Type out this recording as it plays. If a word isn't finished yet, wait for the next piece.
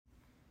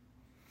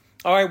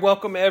All right,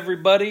 welcome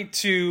everybody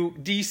to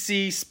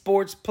DC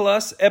Sports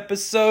Plus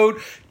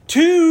episode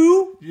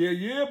 2.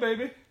 Yeah,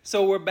 baby.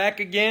 So we're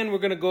back again. We're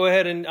going to go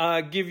ahead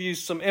and give you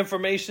some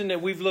information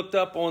that we've looked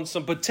up on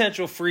some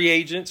potential free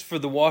agents for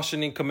the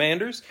Washington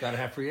Commanders. Gotta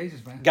have free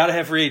agents, man. Gotta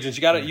have free agents.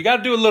 You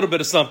gotta do a little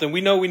bit of something.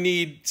 We know we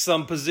need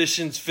some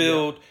positions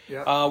filled.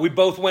 Yeah. We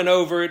both went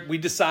over it. We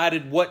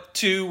decided what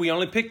two. We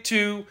only picked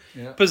two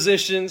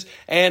positions.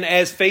 And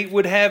as fate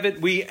would have it,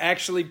 we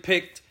actually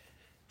picked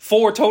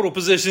 4 total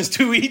positions,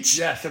 2 each.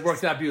 Yes, it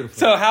worked out beautifully.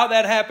 So how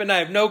that happened, I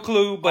have no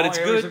clue, but All it's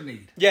areas good. of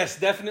need. Yes,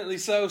 definitely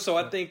so. So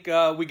I think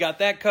we got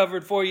that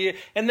covered for you.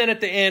 And then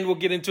at the end, we'll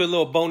get into a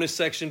little bonus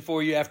section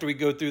for you after we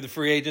go through the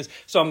free agents.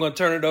 So I'm going to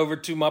turn it over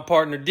to my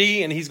partner,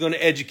 D, and he's going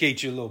to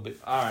educate you a little bit.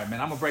 All right,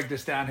 man. I'm going to break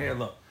this down here.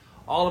 Look,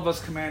 all of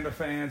us Commander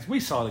fans, we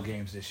saw the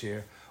games this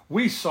year.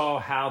 We saw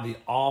how the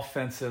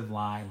offensive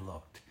line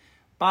looked.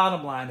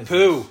 Bottom line is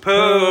this.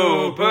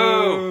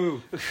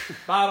 Poo.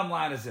 Bottom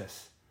line is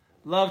this.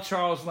 Love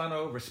Charles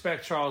Leno,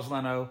 respect Charles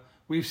Leno.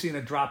 We've seen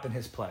a drop in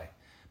his play.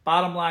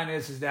 Bottom line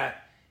is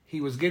that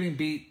he was getting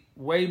beat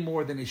way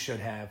more than he should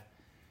have.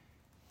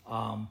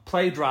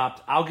 Play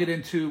dropped. I'll get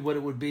into what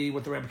it would be,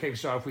 what the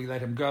ramifications are if we let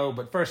him go.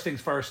 But first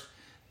things first,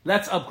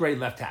 let's upgrade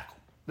left tackle.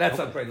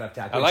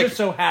 It just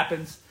so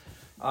happens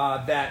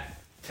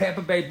that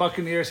Tampa Bay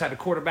Buccaneers had a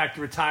quarterback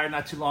to retire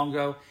not too long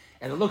ago.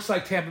 And it looks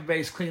like Tampa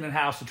Bay's cleaning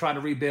house and trying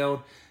to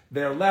rebuild.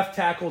 Their left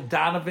tackle,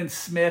 Donovan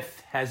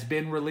Smith, has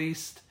been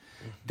released.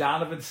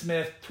 Donovan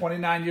Smith,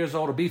 29 years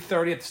old, will be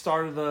 30 at the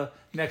start of the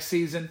next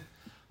season.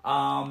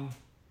 Can't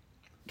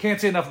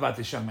say enough about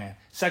this young man.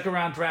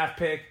 Second-round draft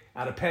pick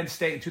out of Penn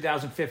State in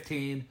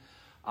 2015.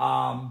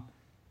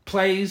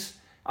 Plays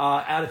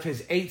out of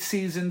his 8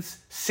 seasons,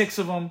 6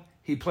 of them,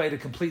 he played a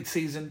complete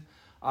season.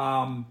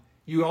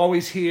 You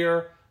always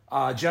hear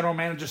general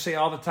managers say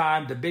all the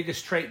time, the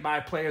biggest trait by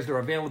players, their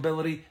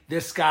availability.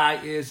 This guy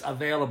is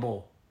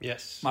available.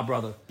 Yes. My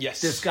brother.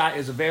 Yes. This guy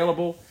is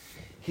available.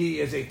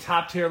 He is a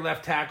top-tier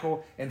left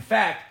tackle. In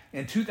fact,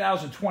 in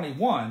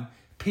 2021,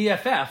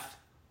 PFF,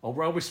 a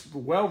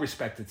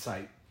well-respected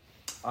site,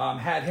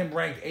 had him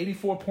ranked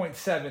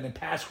 84.7 in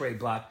pass grade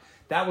block.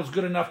 That was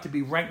good enough to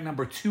be ranked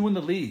number 2 in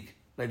the league,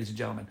 ladies and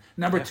gentlemen.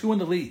 Number 2 in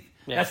the league.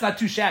 Yeah. That's not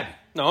too shabby.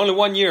 No, only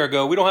 1 year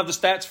ago. We don't have the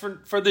stats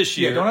for this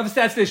year. Yeah, don't have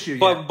the stats this year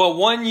yet. But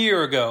 1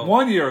 year ago.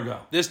 1 year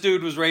ago. This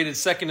dude was rated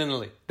second in the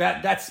league.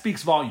 That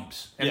speaks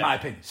volumes, in my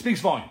opinion.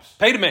 Speaks volumes.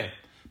 Pay the man.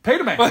 Pay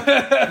the man.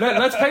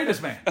 Let's pay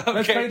this man. Okay.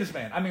 Let's pay this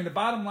man. I mean, the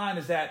bottom line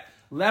is that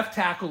left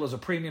tackle is a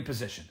premium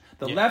position.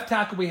 The left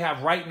tackle we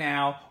have right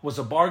now was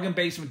a bargain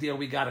basement deal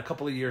we got a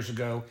couple of years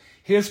ago.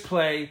 His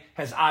play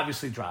has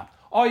obviously dropped.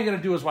 All you got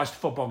to do is watch the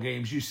football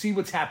games. You see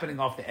what's happening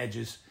off the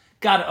edges.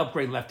 Got to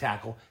upgrade left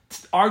tackle.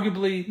 It's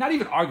arguably, not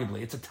even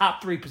arguably, it's a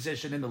top 3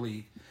 position in the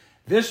league.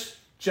 This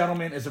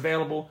gentleman is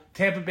available.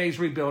 Tampa Bay's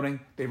rebuilding.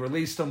 They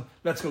released him.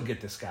 Let's go get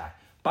this guy.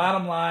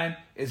 Bottom line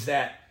is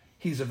that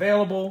he's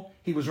available.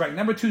 He was ranked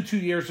number 2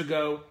 years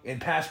ago in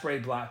pass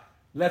grade block.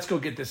 Let's go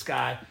get this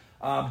guy.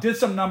 Did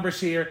some numbers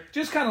here.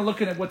 Just kind of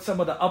looking at what some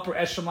of the upper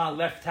echelon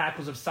left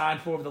tackles have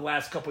signed for over the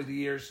last couple of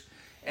years.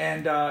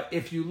 And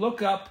if you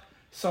look up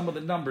some of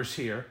the numbers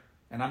here,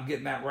 and I'm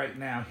getting that right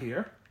now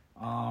here,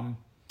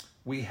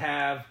 we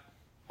have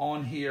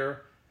on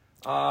here,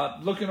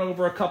 looking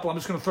over a couple. I'm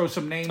just going to throw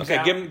some names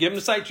out. Okay, give him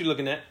the site you're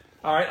looking at.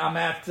 All right, I'm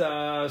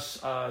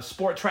at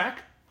Sport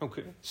Track.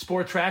 Okay.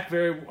 Sport Track,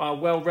 very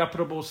well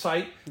reputable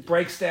site,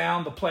 breaks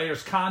down the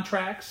players'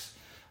 contracts,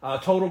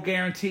 total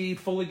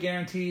guaranteed, fully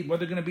guaranteed,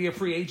 whether they're going to be a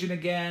free agent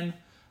again,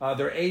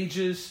 their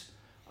ages,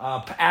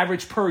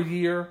 average per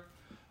year.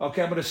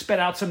 Okay, I'm going to spit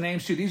out some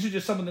names too. These are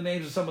just some of the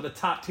names of some of the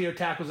top tier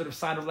tackles that have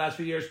signed over the last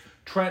few years.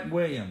 Trent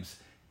Williams,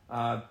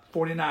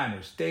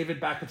 49ers,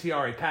 David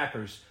Bakhtiari,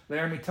 Packers,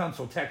 Laramie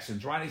Tunsil,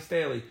 Texans, Ronnie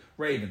Staley,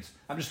 Ravens.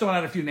 I'm just throwing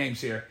out a few names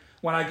here.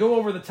 When I go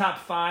over the top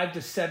 5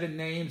 to 7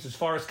 names as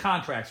far as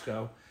contracts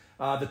go,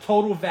 the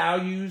total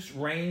values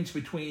range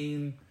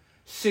between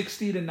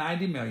 60 to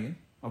 90 million,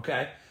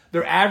 okay?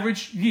 Their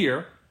average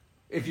year,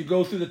 if you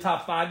go through the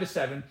top 5 to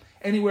 7,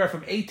 anywhere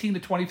from 18 to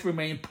 23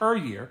 million per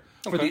year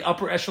for the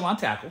upper echelon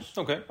tackles.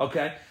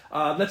 Okay.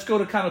 Let's go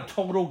to kind of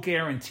total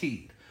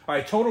guaranteed. All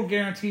right, total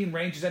guaranteed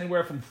ranges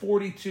anywhere from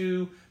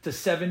 42 to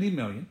 70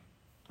 million,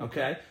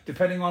 okay,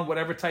 depending on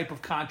whatever type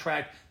of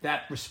contract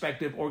that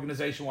respective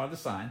organization wanted to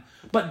sign.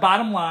 But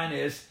bottom line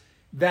is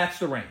that's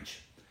the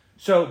range.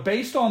 So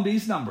based on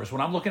these numbers,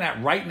 what I'm looking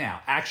at right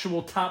now,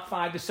 actual top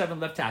 5 to 7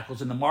 left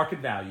tackles in the market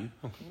value,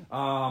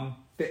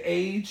 the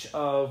age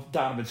of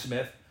Donovan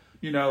Smith,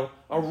 a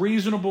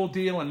reasonable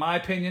deal in my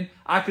opinion.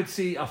 I could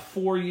see a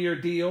 4-year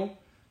deal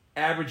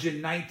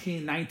averaging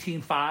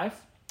 19.5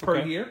 per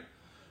year.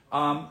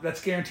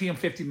 Let's guarantee him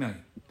 $50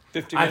 million.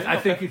 $50 million? I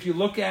think if you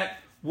look at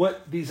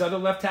what these other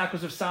left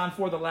tackles have signed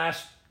for the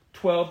last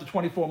 12 to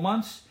 24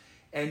 months,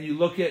 and you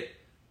look at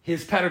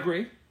his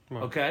pedigree,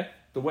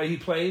 the way he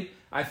played,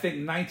 I think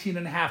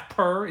 19.5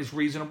 per is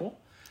reasonable.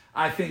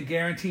 I think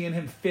guaranteeing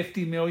him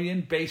 $50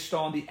 million based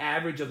on the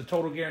average of the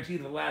total guarantee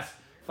of the last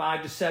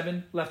 5 to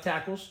 7 left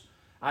tackles,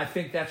 I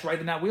think that's right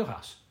in that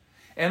wheelhouse.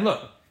 And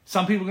look,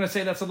 Some people are going to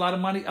say that's a lot of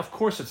money. Of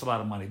course it's a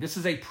lot of money. This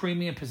is a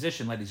premium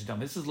position, ladies and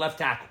gentlemen. This is left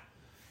tackle.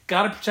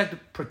 Got to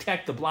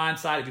protect the blind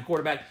side of your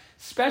quarterback,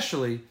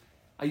 especially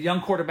a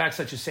young quarterback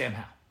such as Sam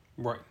Howell.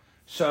 Right.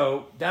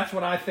 So that's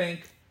what I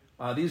think.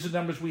 These are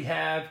numbers we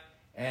have,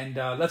 and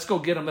let's go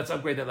get them. Let's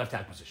upgrade that left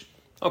tackle position.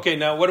 Okay,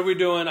 now what are we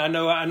doing? I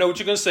know what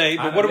you're going to say,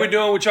 but what are we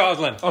doing with Charles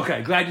Leno?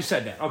 Okay, glad you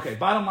said that. Okay,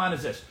 bottom line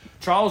is this.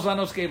 Charles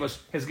Leno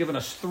has given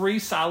us 3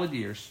 solid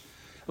years.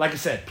 Like I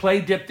said,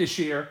 play dip this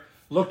year,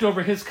 looked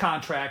over his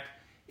contract.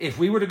 If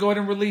we were to go ahead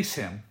and release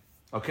him,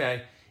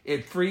 okay,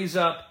 it frees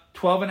up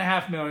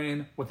 $12.5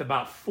 million with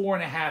about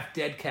 $4.5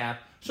 dead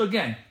cap. So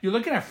again, you're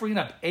looking at freeing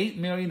up $8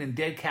 million in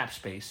dead cap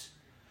space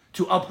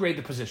to upgrade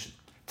the position.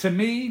 To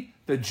me,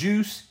 the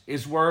juice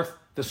is worth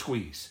the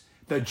squeeze.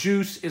 The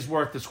juice is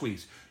worth the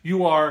squeeze.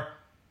 You are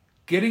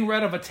getting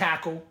rid of a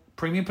tackle,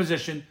 premium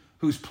position,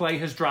 whose play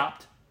has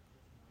dropped.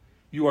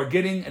 You are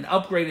getting an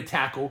upgraded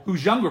tackle,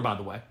 who's younger, by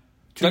the way.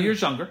 2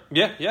 years younger.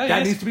 Yeah.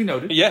 That needs to be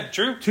noted. Yeah,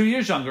 true. 2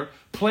 years younger,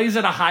 plays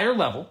at a higher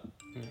level,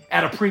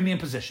 at a premium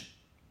position.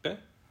 Okay.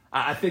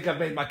 I think I've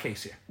made my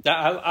case here.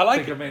 I like it. I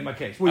think I've made my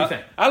case. What do you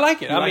think? I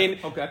like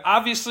it. Okay.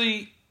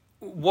 Obviously,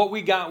 what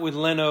we got with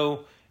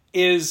Leno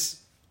is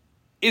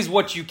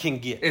what you can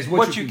get. Is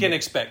what you can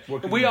expect.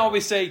 We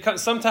always say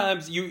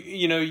sometimes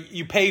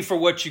you pay for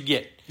what you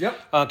get. Yep.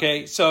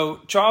 Okay. So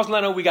Charles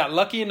Leno, we got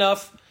lucky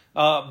enough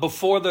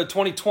before the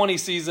 2020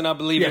 season, I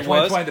believe it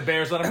was. 2020, the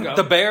Bears let him go.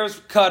 The Bears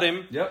cut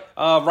him. Yep.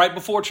 Right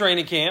before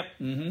training camp.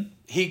 Mm-hmm.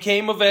 He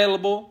came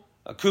available.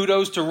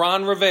 Kudos to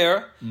Ron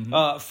Rivera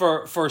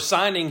for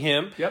signing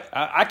him. Yep.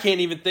 I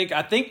can't even think.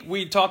 I think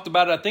we talked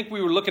about it. I think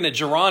we were looking at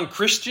Jerron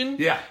Christian.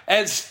 Yeah.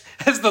 As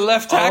the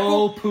left tackle.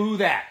 Oh, poo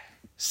that.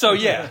 So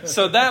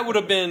so that would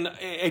have been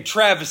a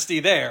travesty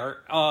there.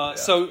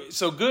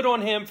 So good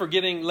on him for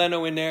getting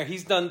Leno in there.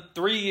 He's done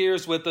 3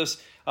 years with us.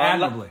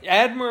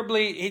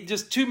 Admirably,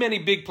 just too many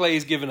big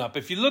plays given up.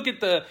 If you look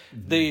at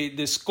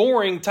the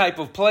scoring type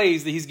of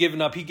plays that he's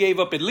given up, he gave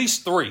up at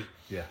least 3.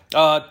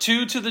 Yeah.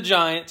 2 to the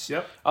Giants.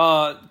 Yep.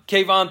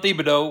 Kayvon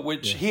Thibodeau,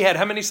 which he had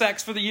how many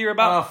sacks for the year?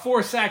 About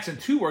 4 sacks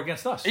and 2 were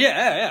against us.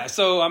 Yeah.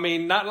 So I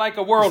mean, not like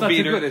a world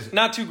beater. Too good, is it?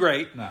 Not too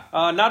great. No.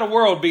 Not a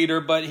world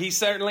beater, but he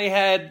certainly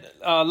had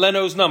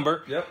Leno's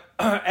number. Yep.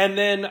 And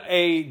then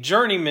a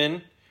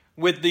journeyman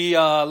with the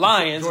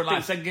Lions.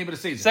 Second game of the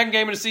season. Second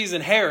game of the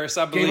season. Harris,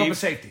 I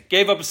believe,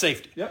 Gave up a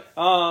safety. Yep.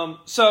 Yep.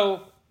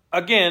 So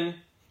again,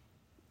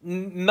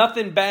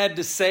 nothing bad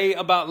to say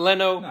about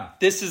Leno. No.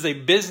 This is a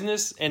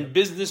business and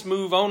business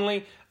move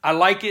only. I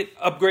like it,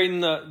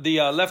 upgrading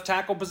the left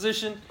tackle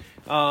position.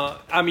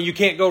 I mean, you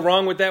can't go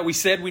wrong with that. We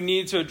said we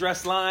needed to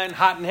address line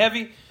hot and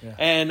heavy,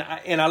 and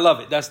I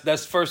love it. That's the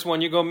first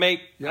one you're going to make.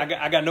 Yep.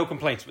 I got no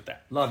complaints with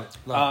that. Love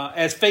it.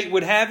 As fate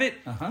would have it,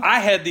 I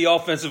had the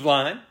offensive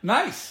line.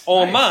 Nice.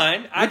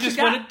 Mine. I just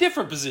went a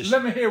different position.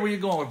 Let me hear where you're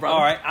going with, brother.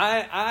 All right.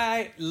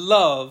 I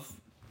love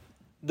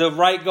the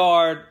right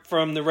guard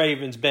from the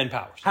Ravens, Ben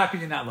Powers. How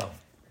can you not love him?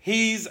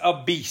 He's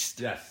a beast.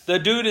 Yes. The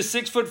dude is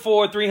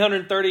 6'4",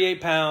 338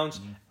 pounds,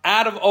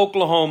 out of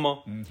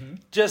Oklahoma. Mm-hmm.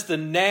 Just a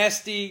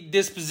nasty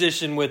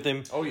disposition with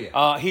him. Oh,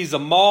 yeah. He's a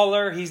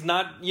mauler. He's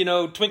not,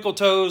 twinkle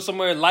toes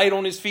somewhere light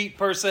on his feet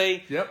per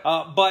se. Yep.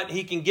 But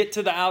he can get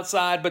to the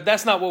outside. But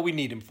that's not what we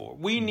need him for.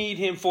 We need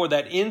him for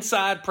that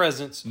inside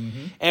presence,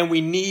 and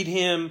we need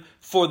him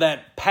for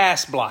that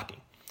pass blocking.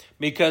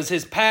 Because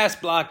his pass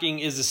blocking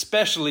is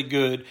especially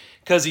good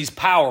because he's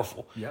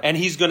powerful. Yep. And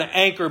he's going to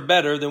anchor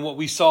better than what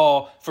we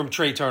saw from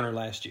Trey Turner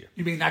last year.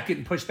 You mean not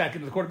getting pushed back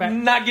into the quarterback?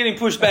 Not getting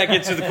pushed back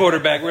into the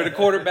quarterback, where the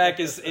quarterback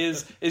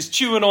is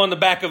chewing on the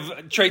back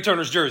of Trey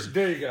Turner's jersey.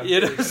 There you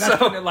go. So,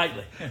 putting it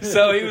lightly.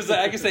 So he was,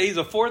 like I say, he's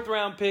a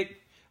 4th-round pick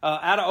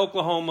out of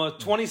Oklahoma,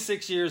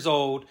 26 years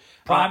old.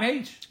 Prime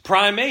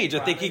age. I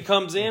think he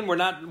comes in. We're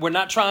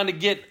not trying to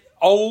get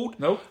old.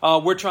 Nope.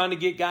 We're trying to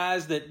get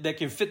guys that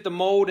can fit the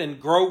mold and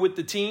grow with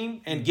the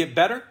team and get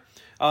better.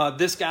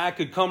 This guy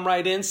could come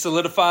right in,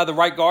 solidify the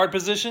right guard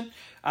position.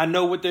 I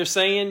know what they're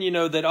saying,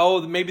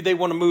 that, maybe they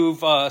want to move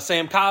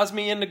Sam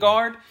Cosmi in the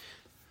guard.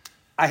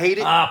 I hate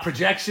it.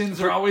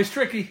 Projections are always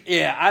tricky.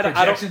 Yeah,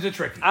 Projections are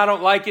tricky. I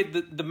don't like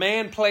it. The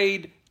man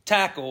played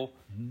tackle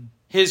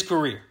his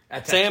career.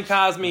 Sam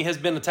Cosmi has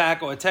been a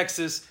tackle at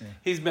Texas. Yeah.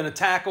 He's been a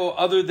tackle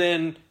other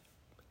than...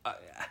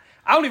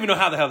 I don't even know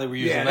how the hell they were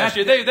using him last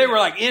year. They were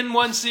like in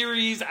one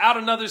series, out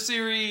another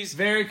series.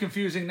 Very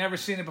confusing. Never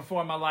seen it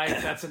before in my life.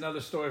 That's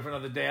another story for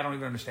another day. I don't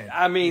even understand it.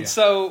 I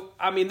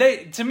mean,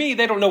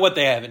 they don't know what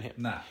they have in him.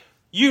 Nah.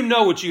 You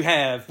know what you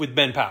have with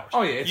Ben Powers.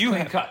 Oh, yeah. It's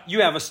clean cut.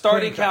 You have a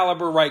starting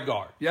caliber right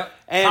guard. Yep.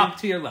 And top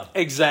tier level.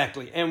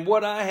 Exactly. And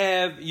what I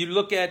have, you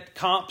look at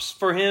comps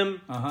for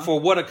him for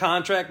what a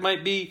contract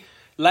might be.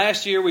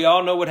 Last year, we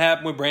all know what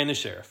happened with Brandon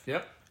Sheriff.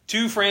 Yep.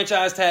 2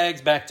 franchise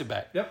tags back to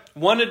back. Yep.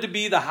 Wanted to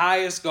be the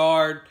highest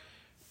guard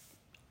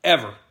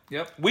ever.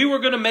 Yep. We were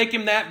going to make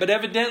him that, but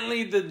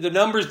evidently the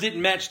numbers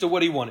didn't match to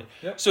what he wanted.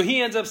 Yep. So he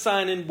ends up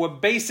signing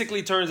what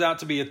basically turns out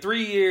to be a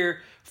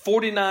 3-year,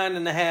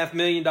 $49.5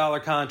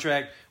 million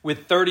contract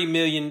with $30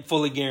 million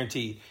fully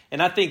guaranteed.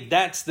 And I think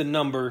that's the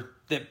number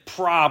that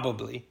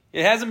probably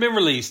It hasn't been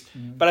released,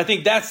 but I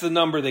think that's the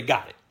number that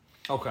got it.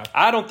 Okay.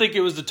 I don't think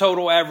it was the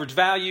total average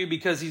value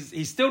because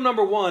he's still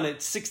number one at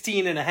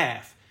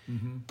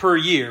 16.5 per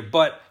year.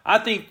 But I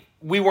think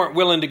we weren't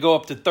willing to go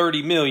up to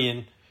 $30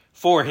 million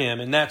for him,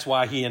 and that's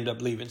why he ended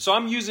up leaving. So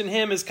I'm using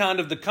him as kind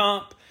of the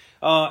comp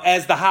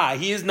as the high.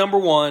 He is number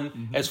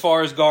one as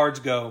far as guards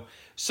go.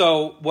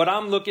 So what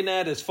I'm looking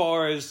at as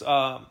far as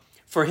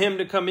for him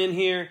to come in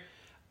here,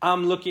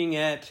 I'm looking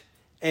at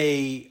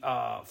a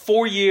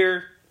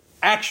 4-year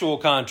actual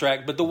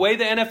contract. But the way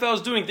the NFL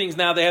is doing things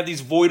now, they have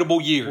these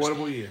voidable years.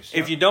 Voidable years.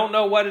 If you don't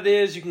know what it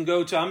is, you can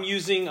go to, I'm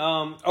using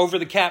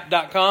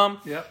overthecap.com.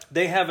 Yep.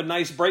 They have a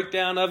nice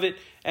breakdown of it.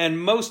 And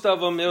most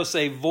of them, it'll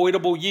say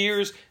voidable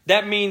years.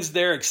 That means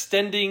they're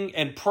extending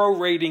and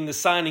prorating the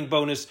signing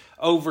bonus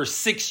over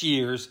 6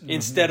 years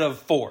instead of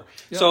 4.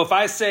 Yep. So if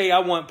I say I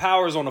want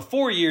Powers on a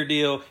 4-year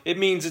deal, it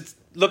means it's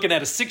looking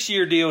at a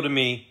 6-year deal to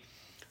me.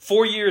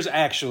 4 years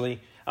actually.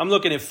 I'm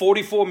looking at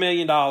 $44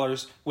 million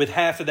with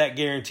half of that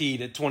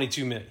guaranteed at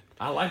 $22 million.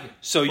 I like it.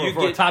 So you for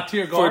get a top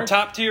tier guard. For a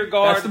top tier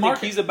guard, that's the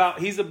market.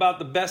 He's about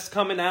the best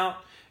coming out.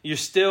 You're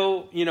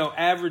still,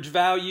 average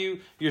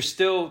value. You're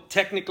still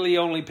technically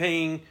only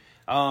paying,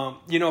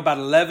 about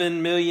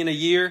 $11 million a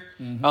year,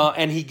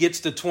 and he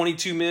gets the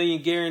 $22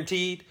 million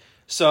guaranteed.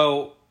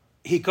 So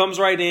he comes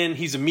right in.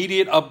 He's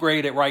immediate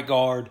upgrade at right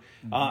guard.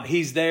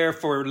 He's there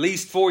for at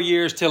least 4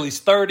 years till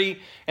he's 30,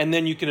 and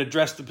then you can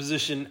address the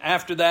position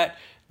after that.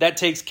 That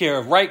takes care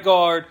of right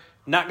guard.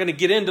 Not going to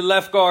get into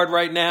left guard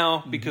right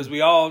now because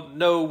we all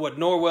know what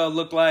Norwell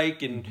looked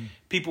like, and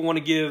people want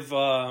to give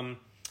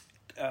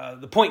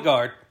the point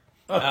guard.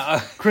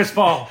 Chris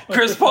Paul.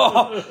 Chris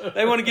Paul.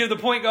 They want to give the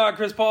point guard,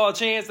 Chris Paul, a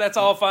chance. That's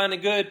all fine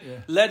and good. Yeah.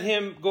 Let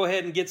him go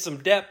ahead and get some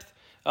depth.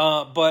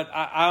 But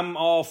I'm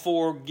all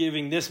for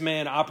giving this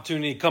man an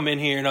opportunity to come in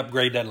here and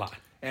upgrade that line.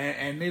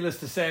 And needless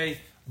to say,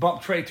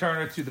 bump Trey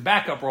Turner to the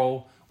backup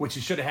role, which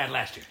he should have had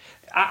last year.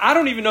 I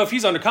don't even know if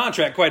he's under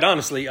contract, quite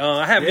honestly.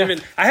 I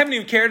haven't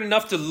even cared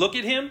enough to look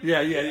at him.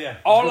 Yeah.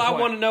 All I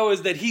want to know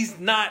is that he's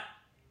not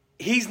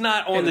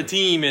on the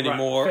team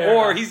anymore, right,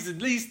 or he's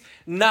at least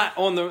not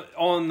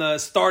on the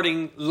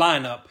starting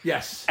lineup.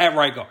 Yes. At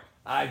right guard.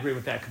 I agree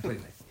with that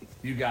completely.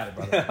 You got it,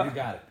 brother. You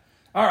got it.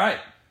 All right.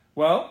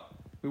 Well,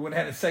 we went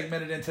ahead and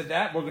segmented into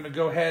that. We're going to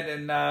go ahead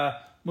and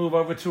move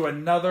over to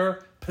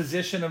another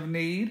position of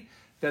need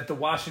that the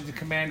Washington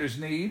Commanders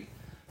need.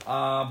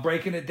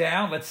 Breaking it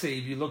down, let's see.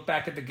 If you look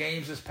back at the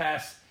games this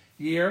past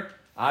year,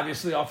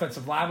 obviously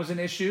offensive line was an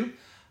issue.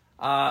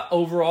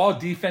 Overall,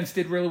 defense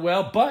did really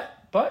well,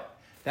 but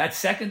that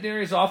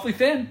secondary is awfully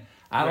thin.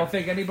 I don't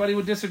think anybody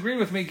would disagree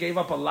with me. Gave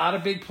up a lot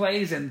of big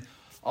plays, and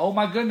oh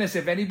my goodness,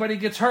 if anybody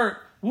gets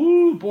hurt,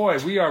 woo, boy,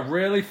 we are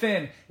really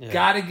thin. Yeah.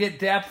 Got to get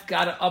depth,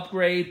 got to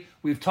upgrade.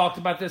 We've talked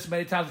about this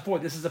many times before.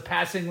 This is a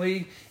passing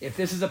league. If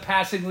this is a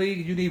passing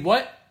league, you need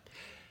what?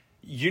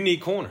 You need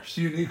corners.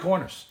 You need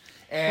corners.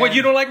 And what,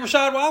 you don't like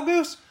Rashad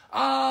Wildgoose?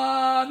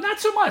 Not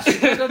so much.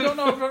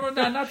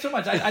 Not so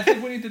much. I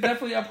think we need to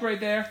definitely upgrade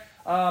there.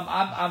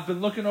 I've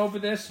been looking over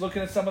this,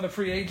 looking at some of the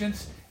free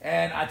agents,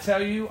 and I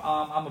tell you,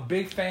 I'm a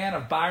big fan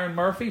of Byron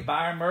Murphy.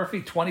 Byron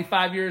Murphy,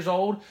 25 years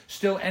old,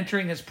 still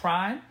entering his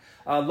prime.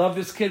 Love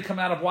this kid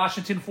coming out of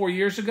Washington 4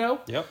 years ago.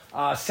 Yep.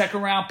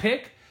 Second round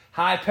pick,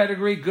 high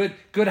pedigree,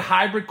 good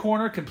hybrid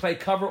corner, can play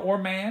cover or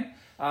man.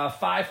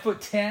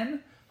 5'10".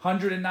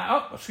 109.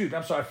 Oh, excuse me.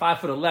 I'm sorry.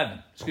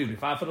 5'11". Excuse me.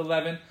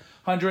 5'11".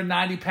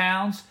 190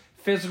 pounds.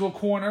 Physical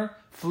corner.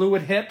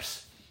 Fluid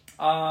hips.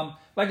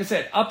 Like I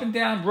said, up and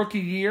down rookie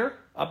year.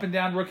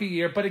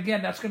 But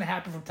again, that's going to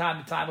happen from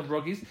time to time with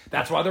rookies.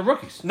 That's why they're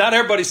rookies. Not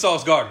everybody's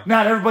Sauce Gardner.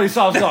 Not everybody's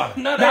Sauce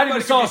Gardner. Not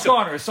even Sauce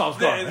Gardner is Sauce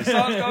Gardner.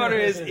 Sauce Gardner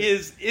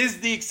is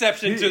the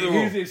exception to the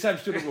rule. He's the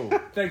exception to the rule.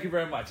 Thank you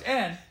very much.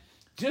 And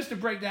just to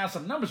break down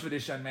some numbers for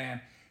this young man,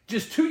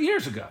 just 2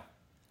 years ago,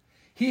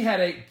 he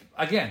had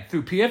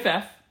through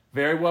PFF,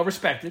 very well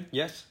respected.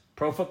 Yes.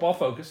 Pro Football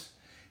Focus.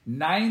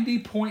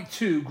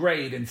 90.2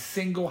 grade in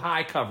single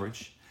high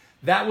coverage.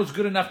 That was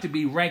good enough to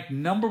be ranked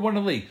number one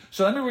in the league.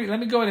 So let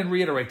me go ahead and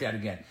reiterate that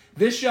again.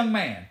 This young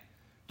man,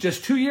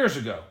 just 2 years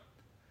ago,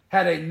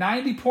 had a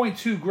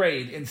 90.2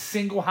 grade in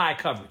single high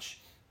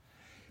coverage.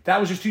 That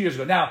was just 2 years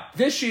ago. Now,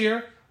 this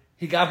year,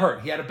 he got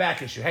hurt. He had a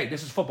back issue. Hey,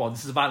 this is football.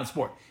 This is a violent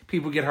sport.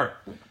 People get hurt.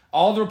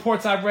 All the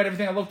reports I've read,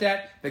 everything I looked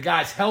at, the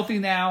guy's healthy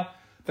now.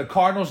 The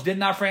Cardinals did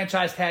not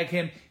franchise tag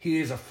him. He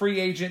is a free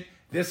agent.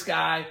 This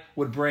guy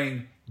would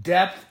bring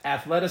depth,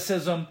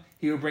 athleticism.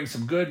 He would bring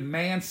some good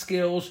man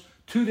skills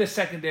to this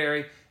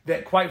secondary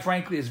that, quite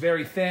frankly, is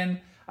very thin.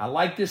 I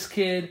like this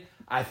kid.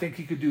 I think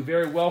he could do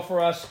very well for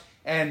us.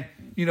 And,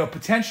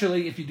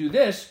 potentially, if you do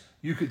this,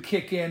 you could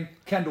kick in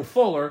Kendall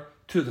Fuller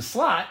to the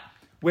slot,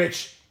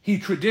 which he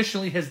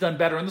traditionally has done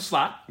better in the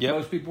slot. Yep.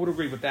 Most people would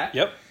agree with that.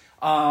 Yep.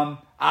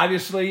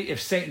 Obviously,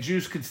 if St.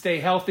 Juice can stay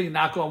healthy,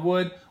 knock on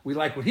wood, we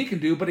like what he can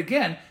do. But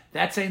again,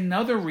 that's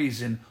another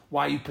reason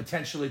why you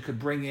potentially could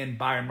bring in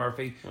Byron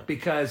Murphy,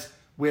 because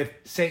with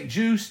St.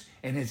 Juice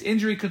and his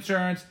injury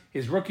concerns,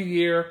 his rookie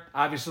year,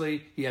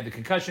 obviously, he had the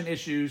concussion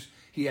issues.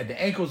 He had the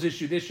ankles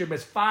issue this year,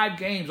 missed 5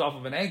 games off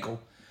of an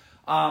ankle.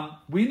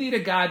 We need a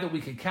guy that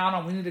we can count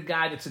on. We need a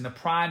guy that's in the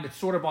prime, that's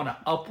sort of on an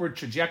upward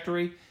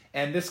trajectory.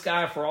 And this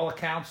guy, for all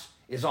accounts,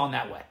 is on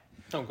that way.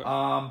 Okay.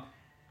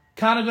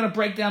 Kind of going to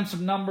break down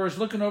some numbers,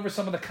 looking over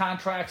some of the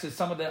contracts at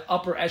some of the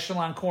upper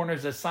echelon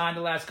corners that signed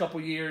the last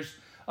couple years.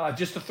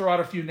 Just to throw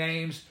out a few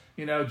names,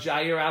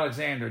 Jair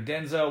Alexander,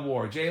 Denzel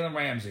Ward, Jalen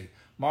Ramsey,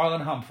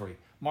 Marlon Humphrey,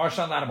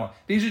 Marshawn Lattimore.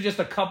 These are just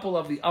a couple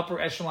of the upper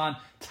echelon,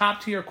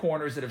 top-tier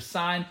corners that have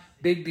signed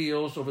big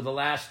deals over the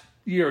last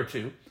year or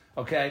two.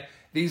 Okay?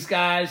 These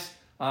guys,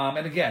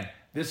 and again,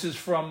 this is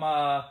from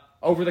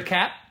Over the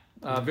Cap.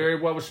 Very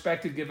well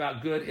respected, give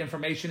out good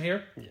information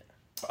here.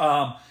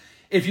 Yeah.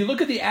 If you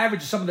look at the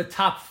average of some of the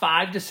top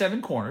 5 to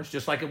 7 corners,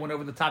 just like it went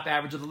over the top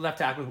average of the left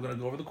tackle, we're going to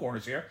go over the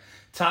corners here.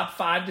 Top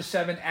 5 to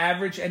 7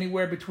 average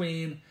anywhere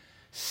between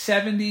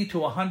 70 to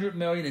 100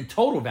 million in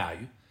total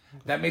value.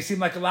 That may seem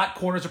like a lot.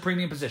 Corners a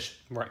premium position.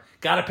 Right.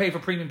 Got to pay for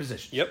premium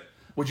positions. Yep.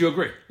 Would you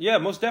agree? Yeah,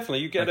 most definitely.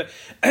 You got to.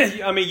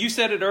 I mean, you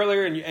said it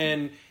earlier,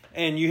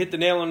 and you hit the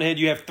nail on the head.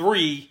 You have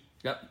 3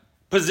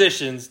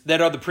 positions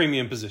that are the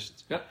premium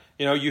positions. Yep.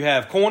 You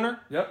have corner.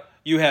 Yep.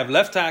 You have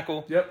left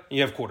tackle. Yep. And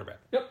you have quarterback.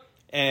 Yep.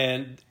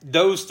 And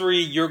those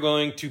 3 you're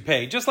going to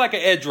pay, just like an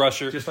edge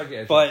rusher. Just like an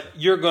edge rusher.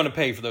 But you're going to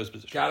pay for those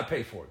positions. Got to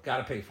pay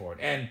for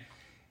it.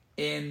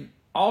 And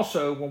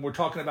also, when we're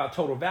talking about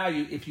total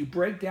value, if you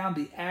break down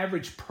the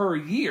average per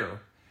year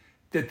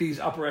that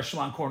these upper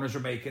echelon corners are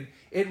making,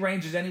 it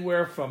ranges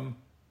anywhere from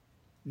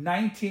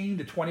 19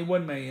 to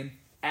 21 million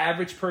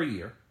average per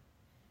year.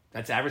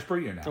 That's average per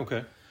year now.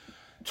 Okay.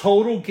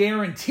 Total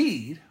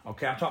guaranteed,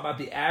 okay, I'm talking about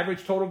the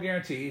average total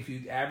guarantee. If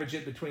you average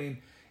it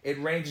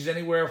it ranges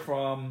anywhere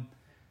from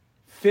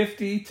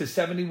 50 to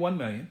 71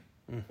 million,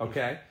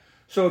 okay?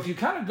 So if you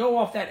kind of go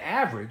off that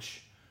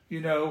average,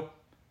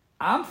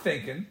 I'm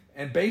thinking,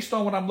 and based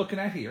on what I'm looking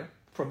at here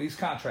from these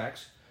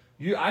contracts,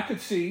 I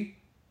could see,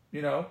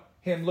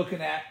 him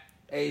looking at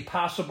a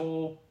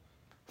possible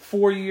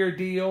 4-year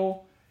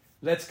deal.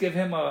 Let's give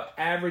him an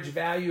average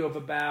value of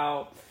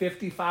about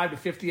 55 to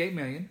 58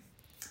 million.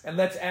 And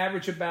let's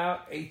average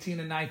about 18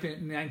 to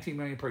 19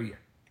 million per year.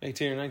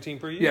 18 or 19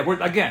 per year?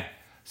 Yeah, again,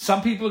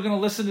 some people are going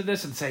to listen to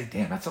this and say,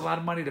 damn, that's a lot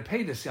of money to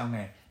pay this young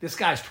man. This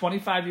guy's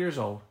 25 years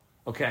old,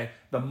 okay?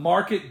 The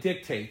market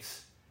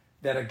dictates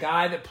that a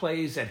guy that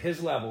plays at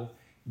his level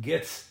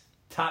gets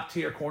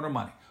top-tier corner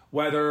money.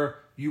 Whether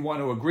you want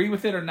to agree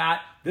with it or not,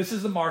 this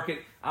is the market.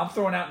 I'm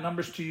throwing out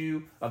numbers to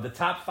you of the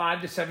top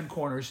 5 to 7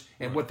 corners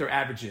and what their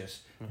average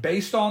is.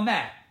 Based on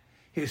that,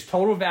 his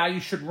total value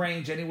should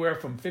range anywhere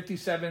from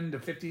 57 to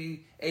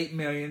 58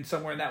 million,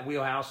 somewhere in that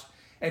wheelhouse.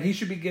 And he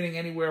should be getting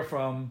anywhere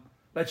from,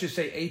 let's just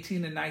say,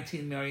 18 to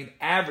 19 million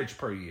average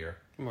per year.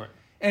 Right.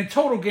 And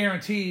total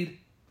guaranteed,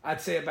 I'd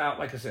say about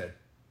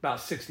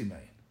 60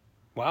 million.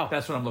 Wow.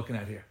 That's what I'm looking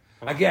at here.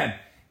 Okay. Again,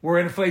 we're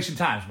in inflation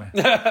times, man.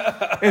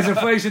 It's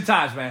inflation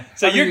times, man.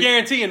 So you're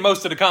guaranteeing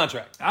most of the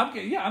contract.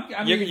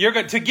 You're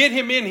going to get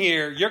him in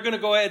here. You're going to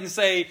go ahead and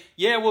say,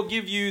 yeah, we'll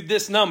give you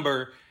this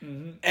number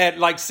at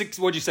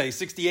what'd you say,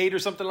 68 or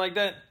something like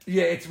that?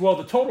 Yeah,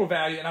 the total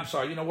value, and I'm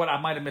sorry, you know what? I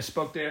might have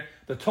misspoke there.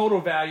 The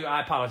total value,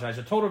 I apologize.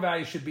 The total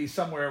value should be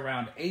somewhere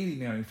around 80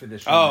 million for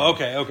this year. Oh,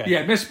 okay.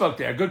 Yeah, misspoke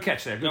there. Good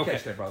catch there. Good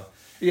catch there, brother.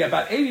 Yeah,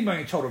 about 80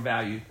 million total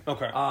value.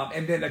 Okay.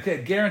 And then I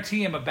could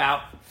guarantee him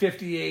about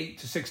 58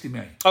 to 60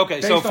 million.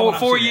 Okay, so for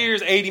 4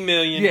 years, 80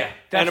 million. Yeah,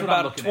 that's and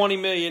about a 20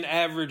 million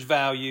average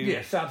value.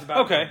 Yeah, sounds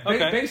about okay.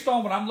 Based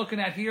on what I'm looking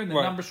at here and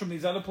the numbers from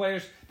these other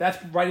players,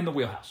 that's right in the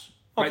wheelhouse.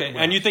 Okay,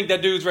 and you think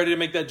that dude's ready to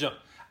make that jump?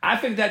 I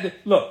think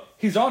look,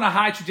 he's on a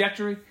high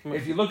trajectory. Mm-hmm.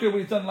 If you look at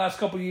what he's done the last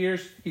couple of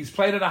years, he's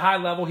played at a high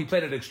level. He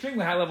played at an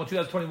extremely high level in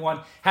 2021,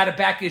 had a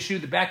back issue.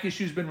 The back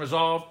issue's been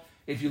resolved.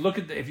 If you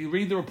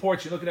read the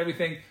reports, you look at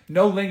everything,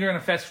 no lingering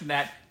effects from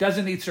that,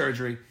 doesn't need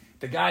surgery.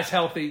 The guy's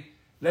healthy.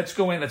 Let's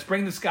go in. Let's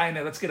bring this guy in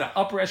there. Let's get an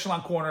upper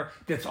echelon corner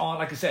that's on,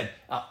 like I said,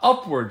 an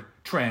upward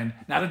trend,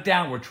 not a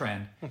downward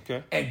trend.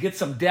 Okay. And get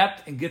some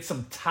depth and get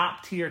some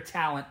top-tier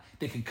talent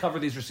that can cover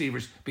these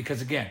receivers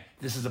because, again,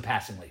 this is a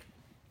passing league.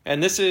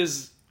 And this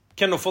is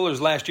Kendall Fuller's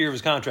last year of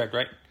his contract,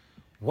 right?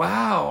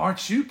 Wow,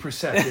 aren't you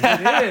perceptive?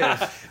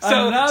 It is.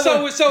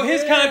 So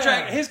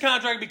his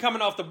contract be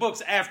coming off the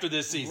books after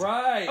this season.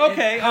 Right.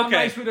 Okay. And how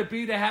nice would it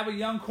be to have a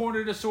young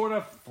corner to sort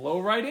of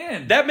flow right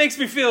in? That makes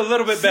me feel a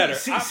little bit better.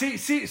 See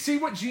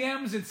what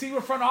GMs and see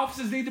what front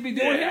offices need to be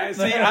doing here.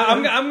 See,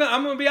 I'm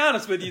going to be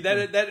honest with you.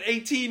 That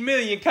 18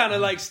 million kind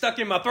of stuck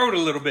in my throat a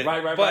little bit.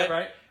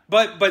 Right.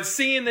 But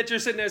seeing that you're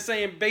sitting there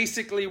saying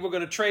basically we're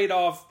going to trade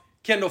off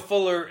Kendall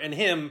Fuller and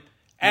him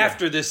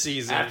after this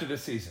season. After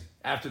this season.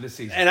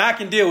 And I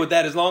can deal with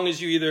that as long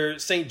as you either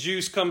St.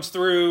 Juice comes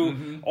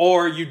through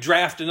or you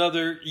draft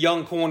another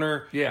young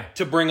corner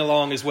to bring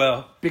along as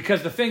well.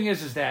 Because the thing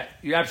is that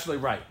you're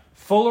absolutely right.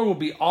 Fuller will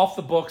be off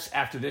the books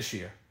after this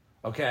year.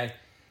 Okay?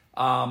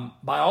 By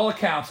all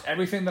accounts,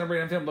 everything that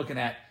I'm looking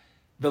at,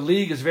 the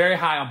league is very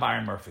high on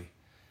Byron Murphy.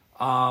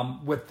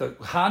 With the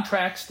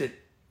contracts that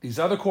these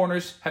other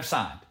corners have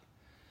signed,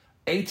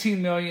 $18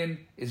 million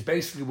is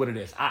basically what it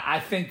is. I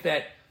think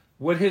that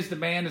what his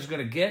demand is going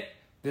to get,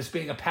 this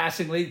being a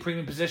passing league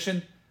premium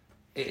position,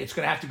 It's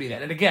going to have to be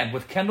that. And again,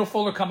 with Kendall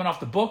Fuller coming off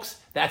the books,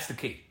 that's the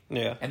key.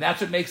 Yeah. And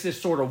that's what makes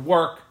this sort of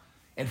work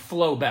and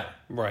flow better.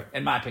 Right.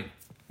 In my opinion.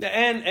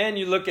 And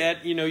you look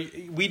at,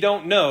 we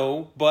don't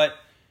know, but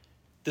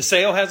the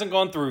sale hasn't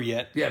gone through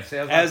yet. Yeah,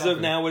 sale's not as gone of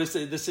through. now,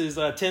 this is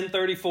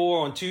 10:34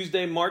 on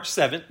Tuesday, March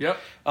 7th. Yep.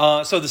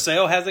 So the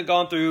sale hasn't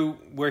gone through.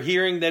 We're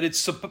hearing that it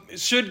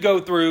should go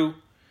through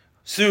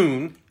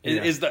soon.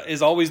 Yeah.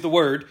 Is always the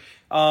word.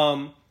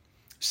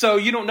 So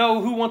you don't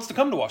know who wants to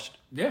come to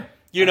Washington. Yeah.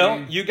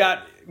 You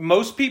got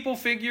most people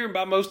figure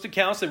by most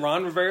accounts that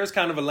Ron Rivera is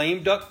kind of a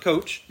lame duck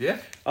coach. Yeah.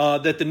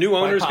 That the new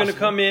owner is going to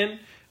possible. come in,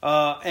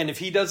 and if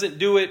he doesn't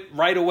do it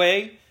right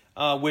away,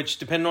 which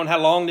depending on how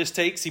long this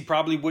takes, he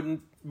probably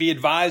wouldn't be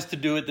advised to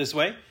do it this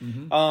way.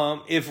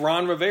 Mm-hmm. If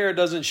Ron Rivera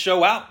doesn't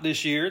show out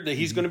this year, that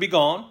he's going to be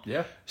gone.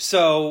 Yeah.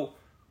 So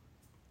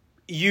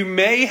you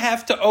may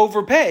have to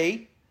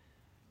overpay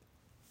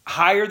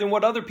higher than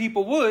what other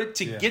people would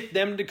to get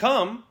them to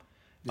come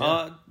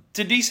to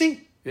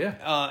DC. Yeah.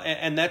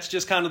 And that's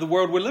just kind of the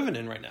world we're living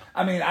in right now.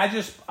 I mean, I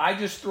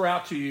just threw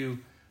out to you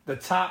the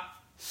top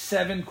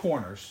 7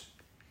 corners,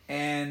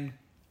 and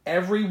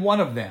every one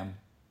of them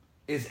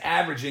is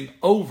averaging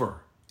over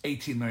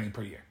 $18 million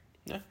per year.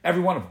 Yeah.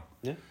 Every one of them.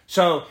 Yeah.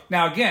 So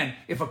now again,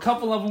 if a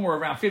couple of them were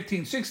around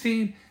 15,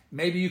 16,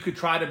 maybe you could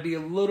try to be a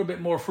little bit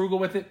more frugal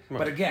with it. Right.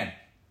 But again,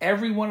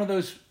 every one of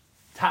those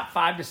top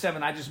 5 to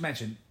 7 I just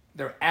mentioned,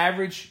 their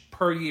average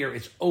per year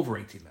is over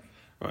 $18 million.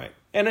 Right.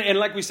 And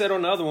like we said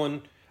on the other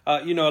one, a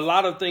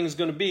lot of things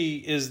going to be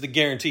is the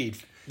guaranteed,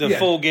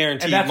 full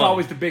guaranteed and that's money.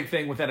 always the big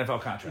thing with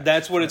NFL contracts.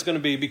 That's what it's going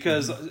to be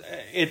because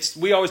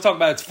we always talk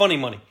about it's funny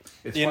money.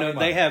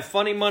 They have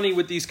funny money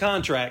with these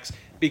contracts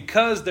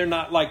because they're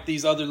not like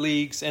these other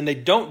leagues and they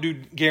don't do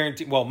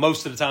guaranteed. Well,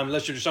 most of the time,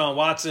 unless you're Deshaun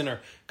Watson or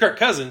Kirk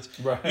Cousins,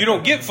 right. You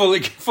don't get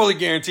fully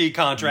guaranteed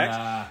contracts.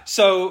 Nah.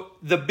 So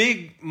the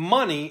big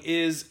money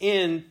is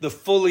in the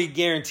fully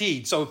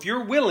guaranteed. So if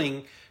you're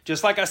willing,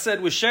 just like I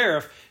said with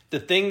Sheriff,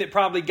 the thing that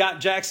probably got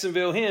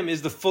Jacksonville him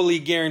is the fully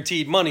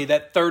guaranteed money,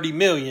 that $30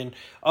 million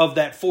of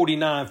that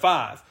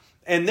 $49.5.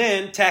 And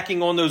then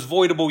tacking on those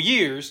voidable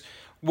years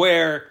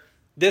where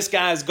this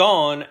guy's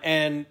gone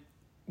and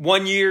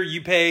 1 year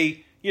you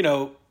pay,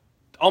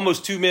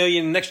 almost $2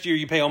 million, next year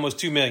you pay almost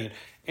 $2 million.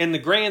 In the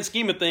grand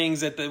scheme of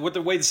things, with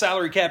the way the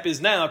salary cap is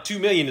now, $2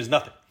 million is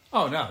nothing.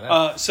 Oh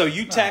no! So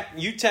you tack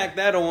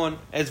that on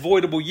as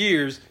voidable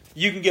years,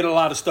 you can get a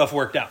lot of stuff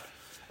worked out.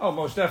 Oh,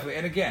 most definitely.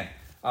 And again,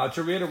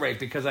 to reiterate,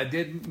 because I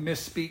did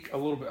misspeak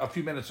a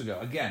few minutes ago.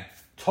 Again,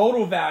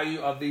 total value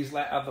of the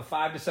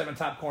 5 to 7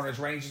 top corners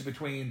ranges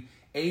between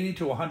 80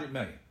 to 100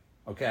 million.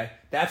 Okay,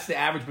 that's the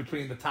average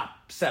between the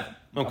top 7.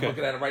 Okay. I'm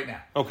looking at it right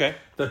now. Okay.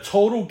 The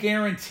total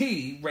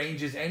guarantee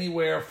ranges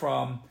anywhere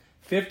from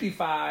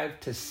 55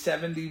 to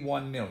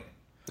 71 million.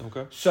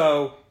 Okay.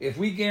 So if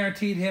we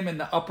guaranteed him in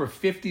the upper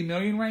 50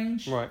 million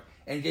range, right,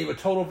 and gave a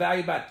total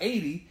value about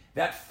 80,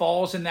 that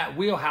falls in that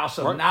wheelhouse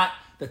of not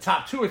the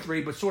top 2 or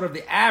 3, but sort of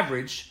the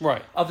average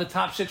of the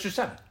top 6 or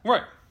 7.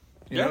 Right.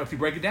 You know, if you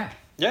break it down.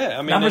 Yeah,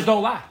 I mean numbers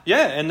don't lie.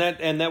 Yeah, and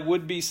that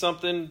would be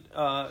something.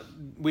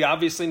 We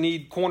obviously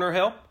need corner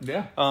help.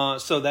 Yeah.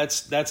 So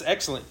that's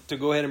excellent to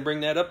go ahead and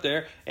bring that up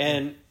there,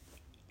 and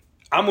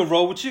I'm gonna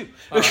roll with you.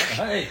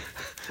 Hey,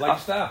 like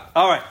style.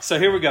 All right, so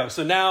here we go.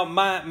 So now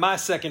my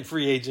second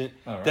free agent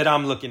that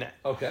I'm looking at.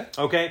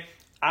 Okay.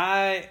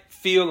 I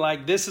feel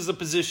like this is a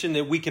position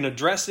that we can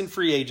address in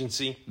free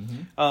agency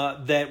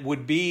that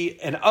would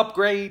be an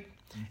upgrade,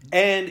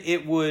 and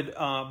it would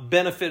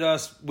benefit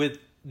us with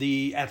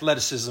the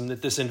athleticism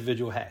that this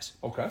individual has.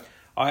 Okay.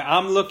 All right,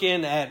 I'm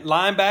looking at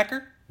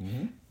linebacker,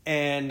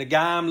 and the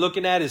guy I'm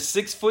looking at is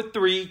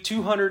 6'3",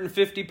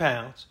 250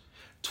 pounds,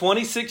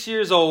 26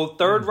 years old,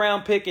 third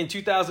round pick in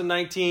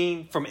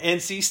 2019 from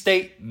NC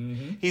State.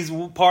 He's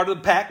part of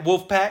the pack,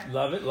 Wolf Pack.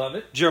 Love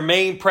it.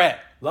 Jermaine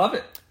Pratt. Love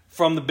it.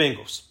 From the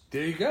Bengals.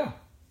 There you go.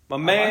 My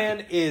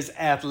man is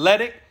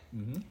athletic.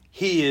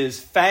 He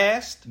is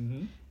fast.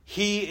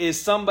 He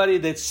is somebody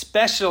that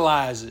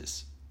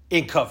specializes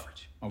in coverage.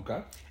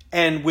 Okay.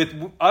 And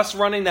with us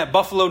running that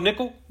Buffalo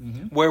nickel,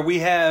 where we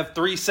have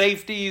 3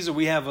 safeties, or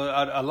we have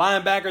a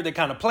linebacker that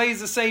kind of plays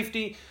the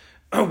safety,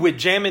 with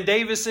Jamin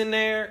Davis in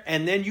there,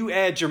 and then you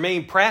add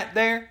Jermaine Pratt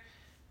there,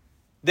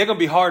 they're going to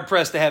be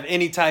hard-pressed to have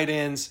any tight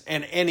ends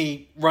and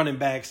any running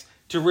backs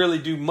to really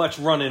do much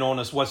running on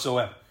us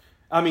whatsoever.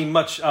 I mean,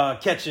 much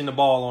catching the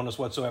ball on us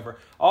whatsoever.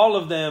 All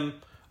of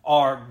them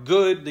are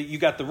good. You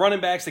got the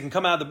running backs that can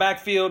come out of the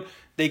backfield.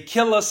 They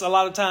kill us a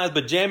lot of times,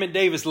 but Jamin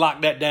Davis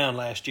locked that down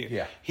last year.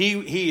 Yeah.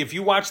 He. If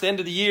you watch the end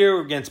of the year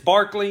against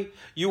Barkley,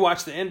 you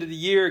watch the end of the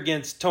year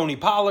against Tony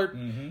Pollard,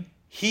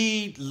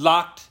 he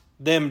locked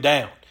them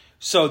down.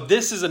 So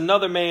this is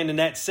another man in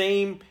that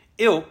same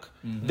ilk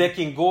that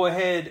can go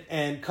ahead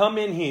and come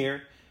in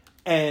here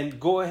and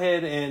go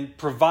ahead and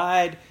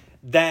provide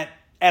that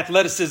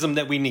athleticism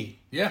that we need.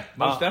 Yeah,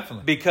 most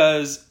definitely.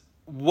 Because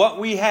what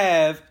we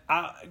have,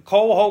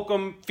 Cole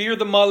Holcomb, fear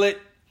the mullet.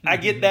 I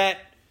get that.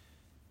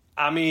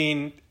 I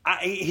mean,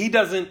 he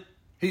doesn't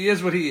He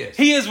is what he is.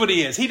 He is what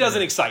he is. He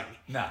doesn't excite me.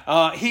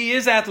 No. He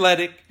is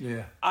athletic.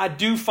 Yeah. I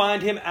do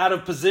find him out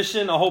of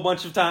position a whole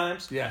bunch of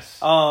times. Yes.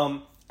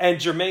 And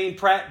Jermaine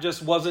Pratt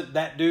just wasn't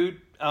that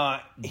dude.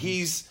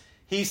 He's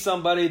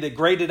somebody that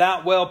graded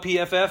out well.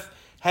 PFF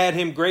had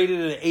him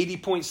graded at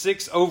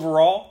 80.6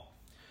 overall.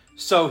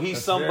 So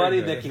he's somebody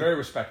that can... very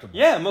respectable.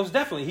 Yeah, most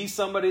definitely. He's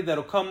somebody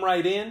that'll come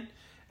right in,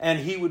 and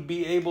he would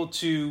be able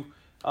to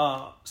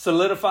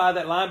solidify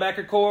that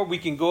linebacker core. We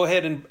can go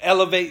ahead and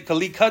elevate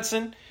Khalid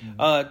Hudson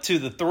to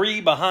the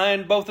 3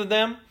 behind both of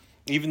them,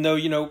 even though,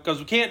 because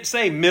we can't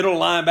say middle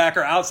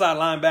linebacker, outside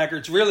linebacker.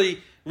 It's really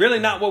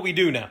not what we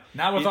do now.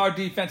 Not with our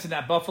defense in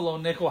that Buffalo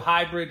nickel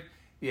hybrid.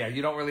 Yeah,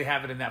 you don't really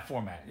have it in that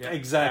format. Yeah,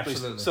 exactly.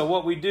 Absolutely. So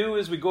what we do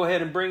is we go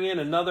ahead and bring in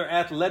another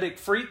athletic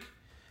freak,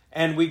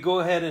 and we go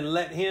ahead and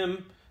let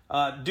him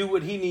do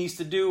what he needs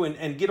to do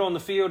and get on the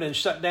field and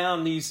shut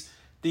down these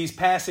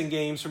passing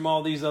games from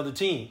all these other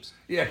teams.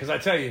 Yeah, because I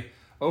tell you,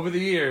 over the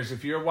years,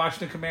 if you're a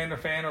Washington Commander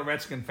fan or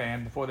Redskin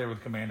fan before they were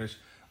the Commanders,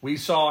 we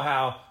saw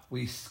how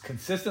we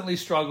consistently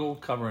struggle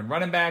covering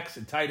running backs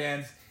and tight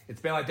ends.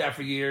 It's been like that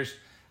for years.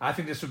 I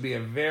think this would be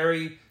a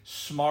very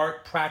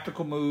smart,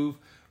 practical move.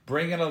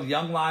 Bring in a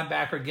young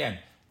linebacker, again,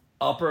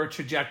 upper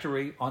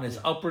trajectory on his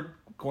upward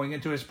going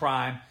into his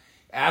prime.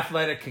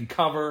 Athletic, can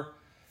cover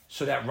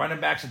so that running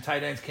backs and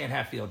tight ends can't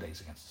have field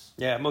days against us.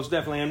 Yeah, most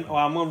definitely. And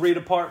I'm going to read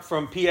a part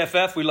from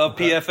PFF. We love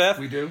PFF.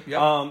 We do,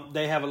 yeah.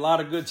 They have a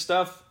lot of good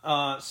stuff.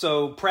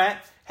 So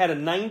Pratt had a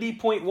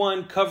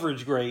 90.1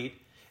 coverage grade.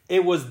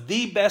 It was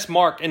the best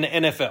mark in the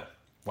NFL.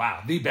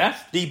 Wow, the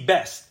best? The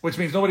best. Which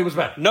means nobody was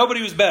better.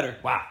 Nobody was better.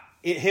 Wow.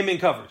 Him in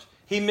coverage.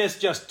 He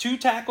missed just 2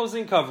 tackles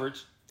in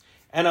coverage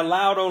and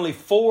allowed only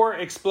 4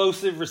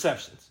 explosive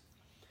receptions.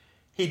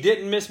 He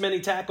didn't miss many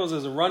tackles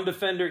as a run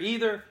defender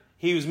either.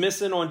 He was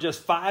missing on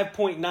just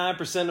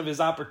 5.9% of his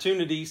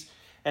opportunities,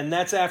 and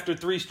that's after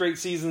 3 straight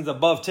seasons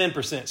above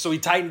 10%. So he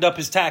tightened up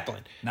his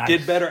tackling. Nice.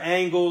 Did better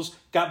angles,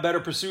 got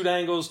better pursuit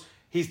angles.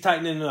 He's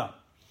tightening it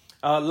up.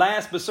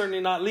 Last but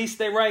certainly not least,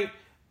 they write,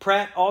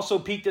 Pratt also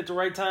peaked at the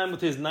right time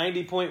with his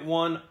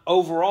 90.1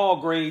 overall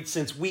grade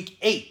since week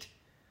 8,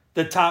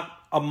 the top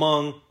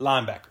among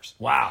linebackers.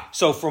 Wow.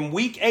 So from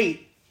week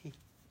 8,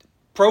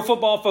 Pro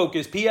Football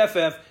Focus,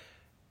 PFF,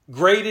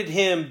 graded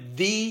him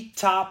the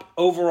top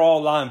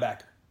overall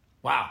linebacker.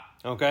 Wow.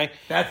 Okay?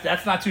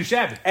 That's not too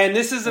shabby. And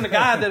this isn't a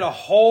guy that a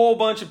whole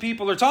bunch of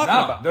people are talking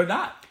about. They're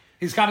not.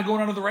 He's kind of going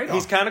under the radar.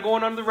 He's kind of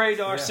going under the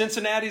radar. Yeah.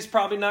 Cincinnati's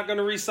probably not going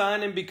to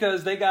re-sign him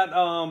because they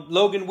got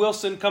Logan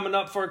Wilson coming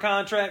up for a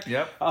contract.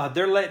 Yep.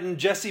 They're letting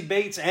Jesse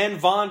Bates and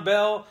Von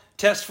Bell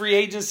test free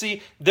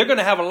agency. They're going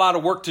to have a lot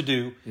of work to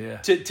do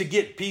to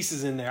get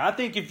pieces in there. I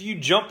think if you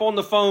jump on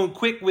the phone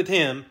quick with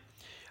him,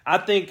 I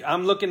think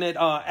I'm looking at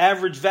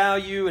average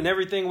value and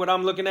everything. What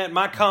I'm looking at,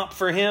 my comp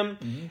for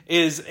him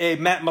is a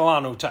Matt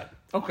Milano type.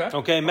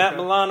 Okay. Matt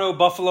Milano,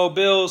 Buffalo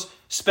Bills,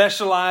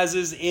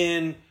 specializes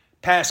in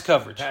pass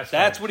coverage.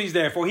 That's what he's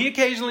there for. He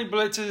occasionally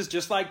blitzes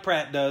just like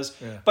Pratt does,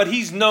 but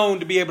he's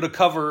known to be able to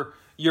cover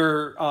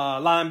your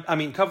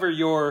cover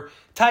your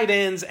tight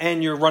ends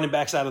and your running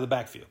backs out of the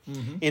backfield.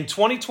 In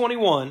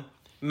 2021,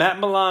 Matt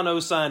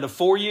Milano signed a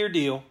 4-year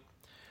deal,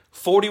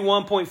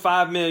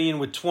 $41.5 million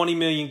with $20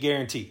 million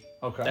guaranteed.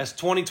 Okay. That's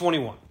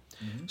 2021.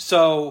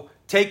 So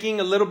taking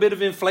a little bit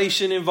of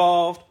inflation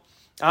involved,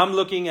 I'm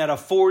looking at a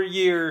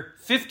 4-year,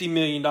 $50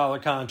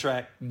 million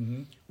contract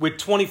with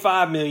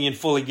 $25 million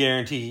fully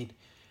guaranteed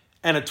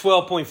and a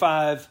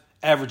 12.5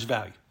 average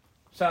value.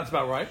 Sounds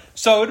about right.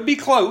 So it'd be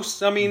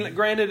close. I mean,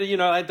 granted,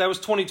 that was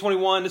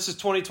 2021. This is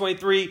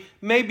 2023.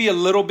 Maybe a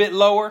little bit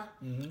lower.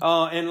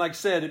 And like I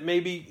said,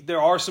 maybe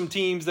there are some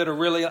teams that are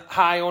really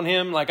high on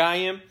him, like I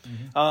am.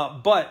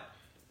 But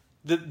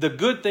the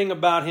good thing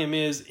about him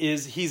is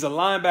he's a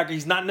linebacker.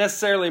 He's not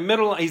necessarily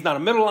he's not a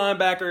middle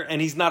linebacker,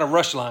 and he's not a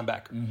rush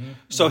linebacker.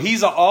 So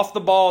he's an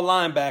off-the-ball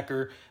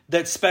linebacker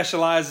that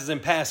specializes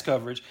in pass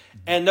coverage.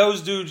 And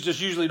those dudes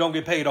just usually don't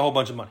get paid a whole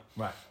bunch of money.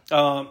 Right.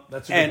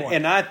 That's a good point.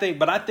 And I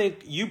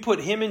think you put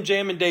him and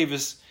Jamin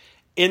Davis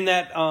in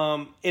that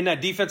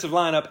defensive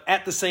lineup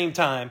at the same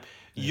time,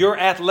 your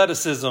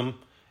athleticism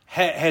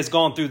has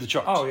gone through the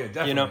charts. Oh yeah,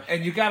 definitely.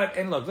 And you got to.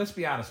 And look, let's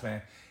be honest,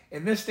 man.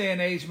 In this day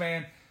and age,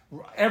 man,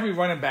 every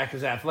running back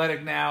is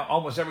athletic now.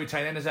 Almost every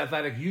tight end is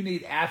athletic. You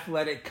need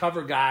athletic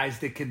cover guys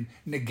that can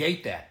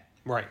negate that.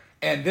 Right.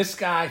 And this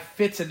guy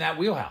fits in that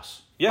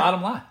wheelhouse. Yeah.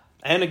 Bottom line.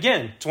 And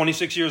again,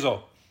 26 years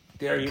old.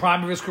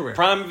 Prime of his career.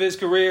 Prime of his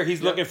career.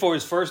 He's looking for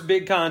his first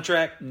big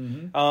contract.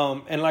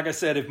 And like I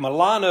said, if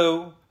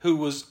Milano, who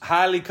was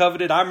highly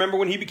coveted, I remember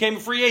when he became a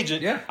free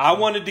agent, I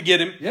wanted to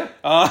get him. Yeah.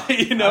 I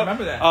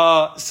remember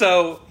that.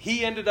 So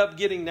he ended up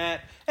getting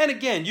that. And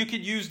again, you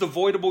could use the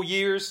voidable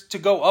years to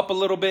go up a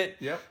little bit.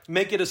 Yep.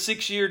 Make it a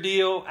 6-year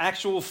deal,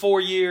 actual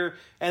 4-year,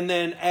 and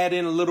then add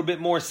in a little bit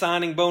more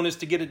signing bonus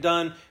to get it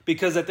done.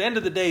 Because at the end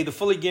of the day, the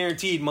fully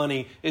guaranteed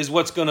money is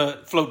what's going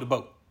to float the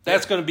boat.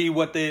 That's going to be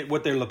what they're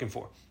looking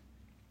for.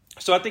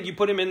 So I think you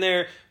put him in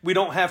there. We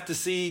don't have to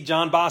see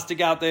John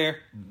Bostic out there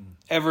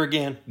ever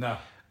again. No.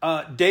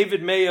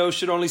 David Mayo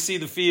should only see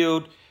the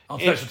field On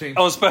special teams.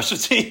 On special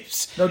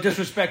teams. No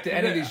disrespect to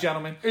any of these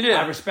gentlemen.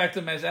 Yeah. I respect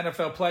them as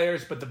NFL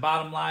players, but the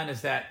bottom line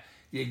is that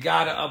you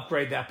got to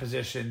upgrade that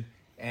position,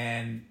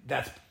 and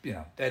that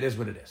is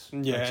what it is.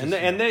 Yeah,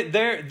 and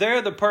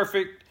they're the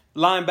perfect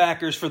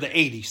linebackers for the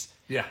 80s.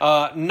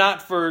 Yeah.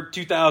 Not for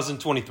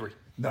 2023.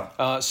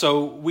 No.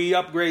 So we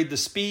upgrade the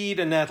speed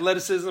and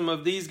athleticism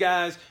of these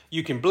guys.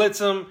 You can blitz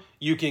them.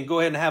 You can go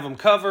ahead and have them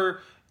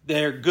cover.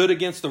 They're good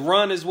against the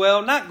run as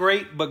well. Not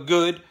great, but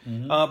good.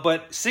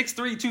 But 6'3",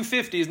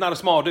 250 is not a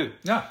small dude.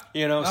 No.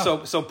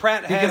 So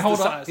Pratt has the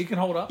size. He can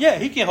hold up. Yeah,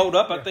 he can hold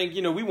up. I think,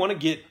 we want to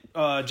get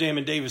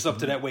Jamin Davis up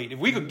to that weight. If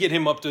we could get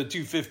him up to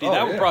 250,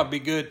 that would probably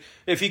be good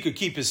if he could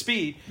keep his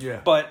speed. Yeah.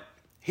 But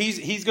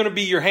he's going to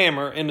be your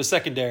hammer in the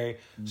secondary.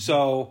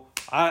 So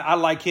I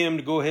like him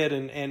to go ahead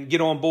and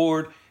get on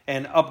board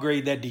and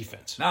upgrade that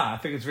defense. I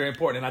think it's very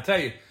important. And I tell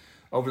you,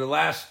 over the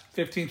last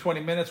 15,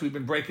 20 minutes, we've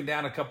been breaking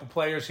down a couple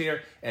players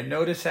here. And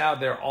notice how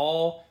they're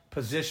all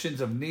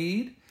positions of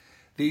need.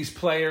 These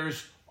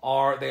players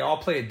they all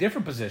play a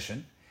different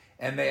position.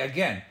 And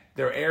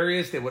they're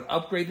areas that would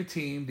upgrade the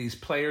team. These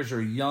players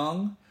are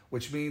young,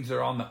 which means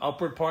they're on the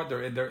upward part.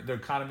 They're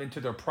kind of into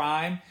their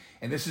prime.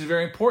 And this is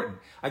very important.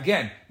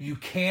 Again, you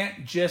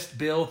can't just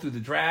build through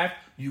the draft.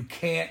 You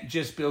can't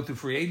just build through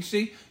free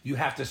agency. You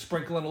have to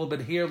sprinkle in a little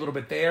bit here, a little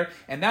bit there.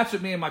 And that's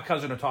what me and my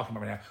cousin are talking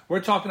about right now. We're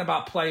talking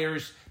about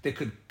players that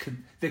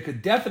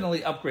could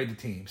definitely upgrade the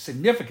team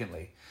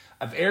significantly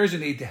of areas of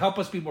need to help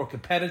us be more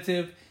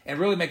competitive and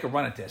really make a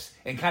run at this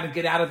and kind of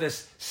get out of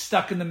this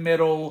stuck in the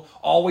middle,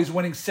 always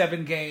winning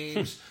 7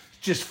 games,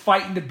 just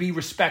fighting to be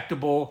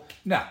respectable.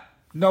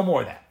 No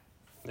more of that.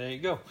 There you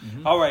go.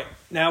 All right.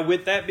 Now,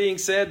 with that being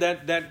said,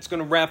 that's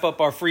going to wrap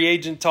up our free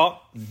agent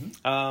talk.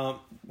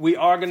 We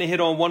are going to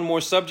hit on one more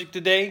subject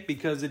today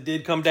because it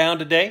did come down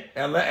today.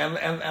 And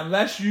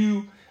unless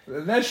you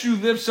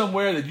live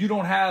somewhere that you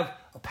don't have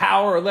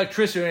power or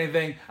electricity or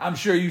anything, I'm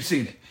sure you've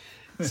seen it.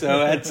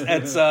 So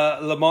it's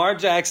Lamar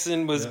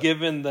Jackson was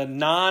given the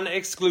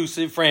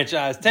non-exclusive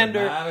franchise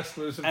tender,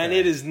 and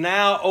it is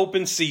now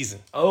open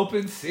season.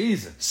 Open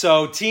season.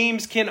 So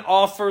teams can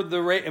offer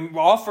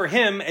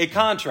him a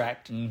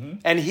contract,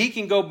 and he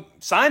can go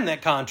sign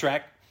that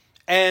contract,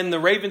 and the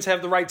Ravens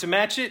have the right to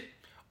match it,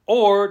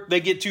 or they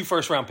get 2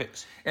 first-round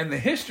picks. In the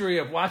history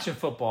of watching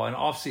football in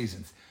off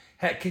seasons,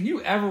 can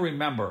you ever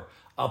remember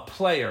a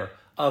player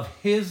of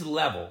his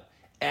level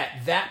at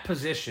that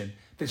position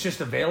that's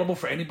just available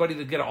for anybody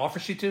to get an offer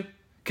sheet to?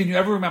 Can you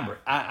ever remember it?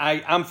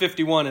 I'm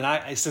 51,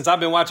 and since I've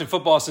been watching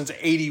football since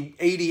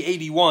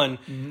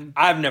 81,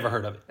 I've never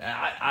heard of it.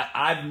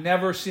 I've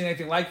never seen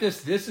anything like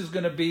this. This is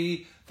going to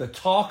be the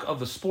talk of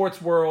the sports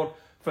world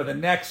for the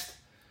next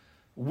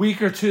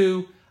week or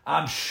two.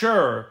 I'm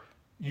sure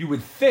you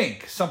would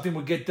think something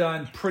would get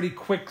done pretty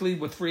quickly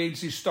with free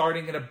agency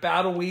starting in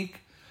about a week.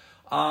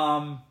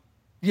 Bottom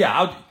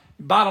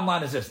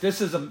line is this.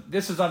 This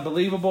is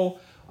unbelievable.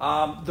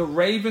 The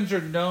Ravens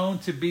are known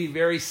to be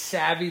very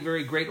savvy,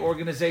 very great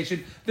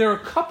organization. There are a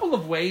couple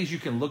of ways you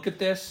can look at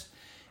this.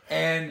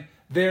 And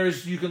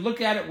you can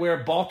look at it where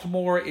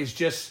Baltimore is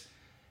just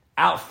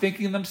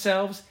outthinking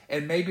themselves.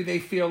 And maybe they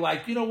feel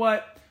like, you know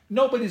what?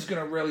 Nobody's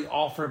going to really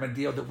offer him a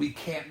deal that we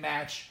can't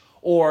match.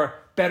 Or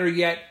better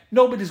yet,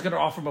 nobody's going to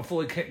offer him a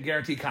fully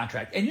guaranteed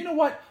contract. And you know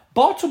what?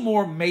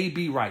 Baltimore may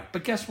be right.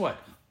 But guess what?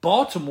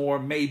 Baltimore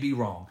may be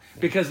wrong.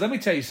 Because let me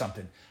tell you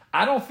something.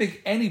 I don't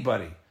think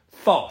anybody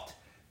thought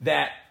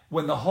that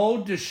when the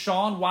whole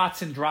Deshaun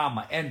Watson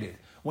drama ended,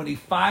 when he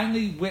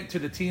finally went to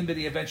the team that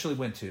he eventually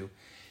went to,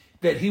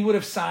 that he would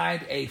have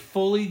signed a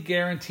fully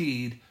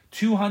guaranteed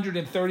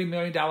 $230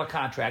 million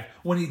contract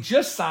when he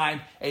just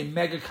signed a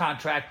mega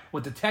contract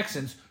with the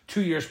Texans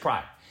 2 years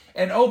prior.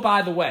 And oh,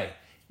 by the way,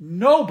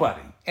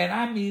 nobody, and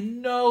I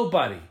mean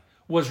nobody,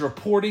 was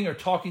reporting or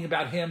talking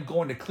about him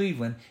going to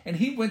Cleveland, and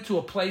he went to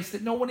a place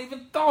that no one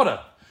even thought of.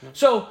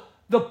 So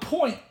the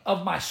point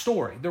of my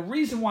story, the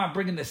reason why I'm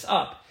bringing this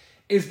up,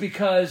 is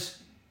because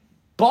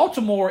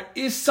Baltimore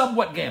is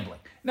somewhat gambling.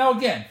 Now,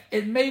 again,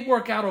 it may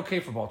work out okay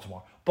for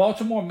Baltimore.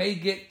 Baltimore may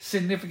get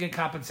significant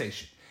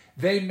compensation.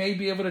 They may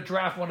be able to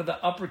draft one of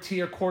the upper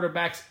tier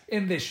quarterbacks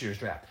in this year's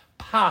draft,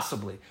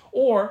 possibly.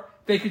 Or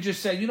they could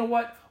just say, you know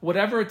what?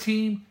 Whatever a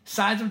team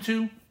signs them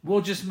to,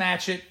 we'll just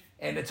match it,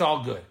 and it's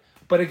all good.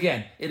 But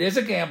again, it is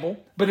a gamble,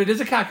 but it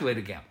is a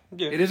calculated gamble.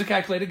 Yeah. It is a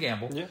calculated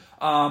gamble. Yeah.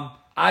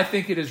 I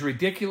think it is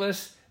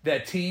ridiculous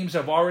that teams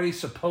have already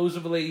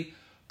supposedly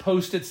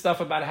posted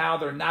stuff about how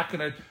they're not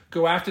going to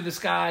go after this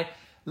guy.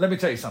 Let me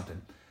tell you something.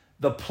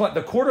 The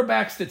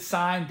quarterbacks that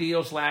signed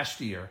deals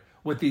last year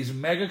with these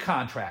mega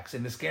contracts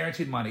and this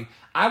guaranteed money,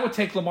 I would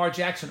take Lamar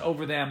Jackson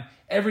over them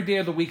every day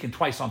of the week and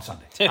twice on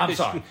Sunday. I'm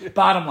sorry.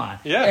 Bottom line.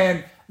 Yeah.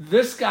 And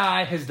this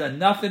guy has done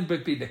nothing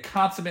but be the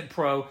consummate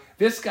pro.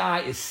 This guy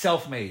is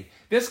self-made.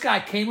 This guy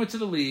came into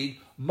the league.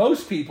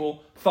 Most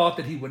people thought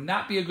that he would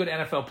not be a good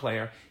NFL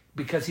player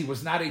because he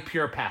was not a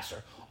pure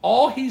passer.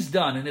 All he's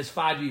done in his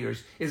 5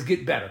 years is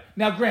get better.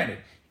 Now, granted,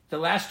 the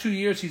last 2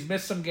 years he's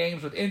missed some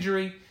games with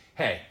injury.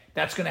 Hey,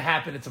 that's going to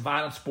happen. It's a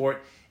violent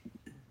sport.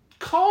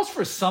 calls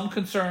for some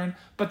concern,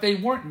 but they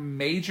weren't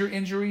major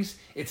injuries.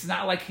 It's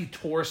not like he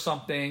tore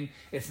something.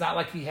 It's not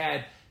like he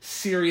had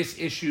serious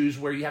issues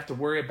where you have to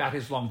worry about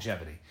his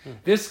longevity.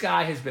 This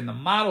guy has been the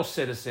model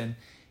citizen.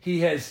 He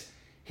has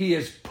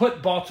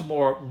put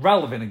Baltimore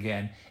relevant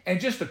again.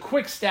 And just a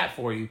quick stat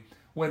for you,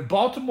 when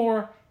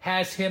Baltimore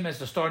has him as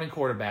the starting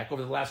quarterback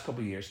over the last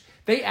couple of years,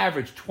 they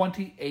average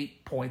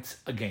 28 points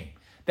a game.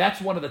 That's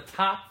one of the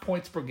top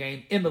points per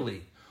game in the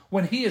league.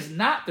 When he is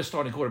not the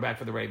starting quarterback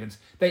for the Ravens,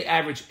 they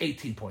average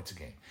 18 points a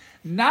game.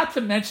 Not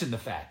to mention the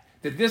fact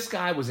that this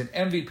guy was an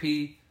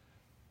MVP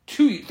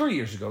 3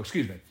 years ago,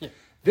 Yeah.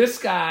 This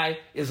guy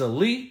is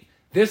elite.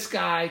 This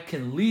guy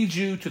can lead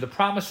you to the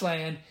promised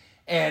land.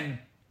 And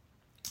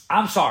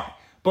I'm sorry,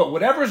 but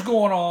whatever's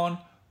going on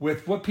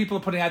with what people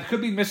are putting out, it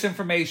could be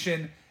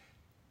misinformation.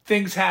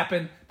 Things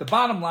happen. The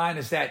bottom line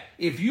is that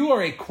if you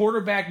are a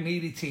quarterback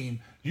needy team,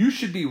 you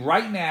should be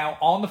right now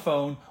on the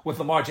phone with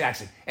Lamar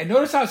Jackson. And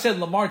notice how I said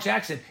Lamar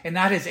Jackson and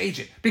not his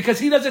agent, because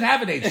he doesn't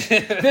have an agent.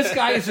 This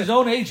guy is his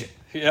own agent.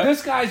 Yep.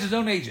 This guy is his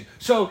own agent.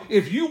 So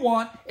if you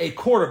want a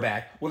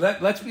quarterback, well,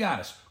 let's be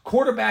honest.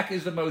 Quarterback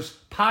is the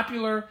most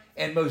popular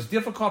and most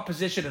difficult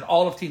position in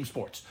all of team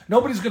sports.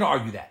 Nobody's going to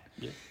argue that.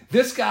 Yeah.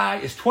 This guy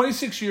is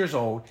 26 years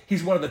old.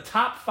 He's one of the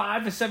top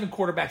 5 to 7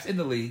 quarterbacks in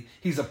the league.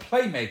 He's a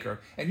playmaker.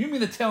 And you mean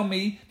to tell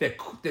me that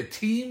the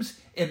teams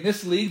in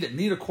this league that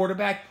need a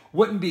quarterback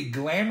wouldn't be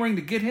clamoring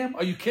to get him?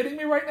 Are you kidding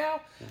me right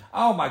now? Yeah.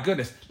 Oh my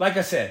goodness. Like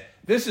I said,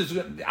 this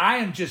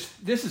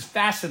is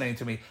fascinating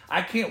to me.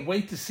 I can't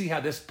wait to see how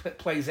this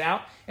plays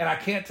out, and I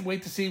can't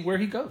wait to see where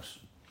he goes.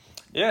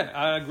 Yeah,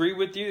 I agree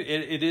with you.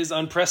 It is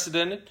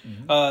unprecedented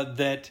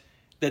that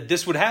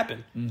this would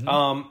happen.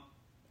 Mm-hmm.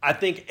 I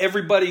think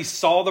everybody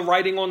saw the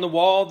writing on the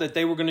wall that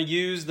they were going to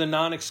use the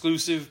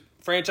non-exclusive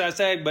franchise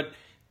tag, but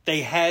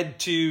they had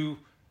to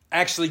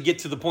actually get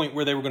to the point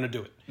where they were going to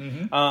do it.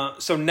 Mm-hmm.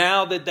 So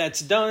now that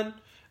that's done,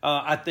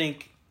 I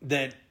think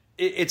that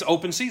it's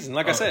open season.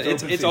 Like I said,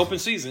 it's open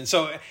season.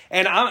 So,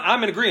 and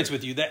I'm in agreement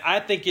with you that I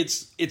think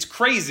it's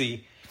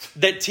crazy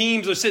that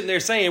teams are sitting there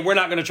saying we're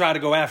not going to try to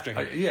go after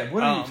him. Yeah,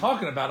 what are you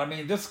talking about? I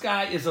mean, this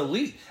guy is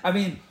elite. I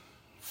mean,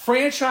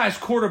 franchise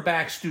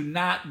quarterbacks do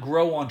not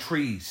grow on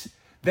trees.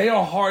 They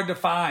are hard to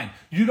find.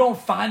 You don't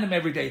find them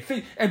every day.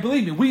 And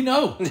believe me, we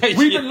know.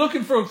 We've been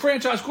looking for a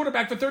franchise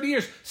quarterback for 30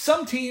 years.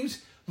 Some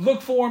teams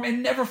look for them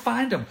and never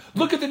find them.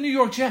 Look at the New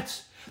York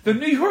Jets. The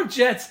New York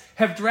Jets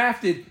have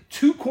drafted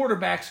 2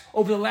 quarterbacks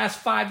over the last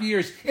 5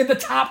 years in the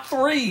top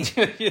 3.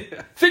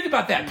 Yeah. Think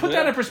about that. Put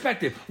that in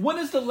perspective. When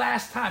is the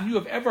last time you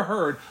have ever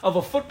heard of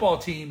a football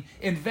team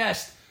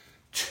invest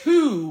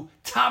 2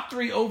 top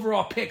 3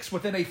 overall picks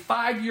within a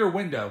 5-year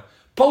window?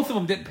 Both of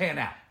them didn't pan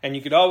out. And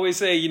you could always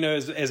say,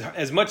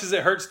 as much as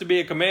it hurts to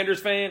be a Commanders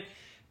fan,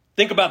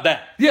 think about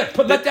that. Yeah,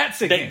 but let that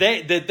sink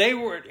in.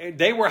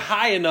 They were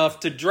high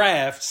enough to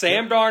draft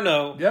Sam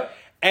Darnold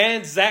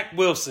and Zach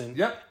Wilson.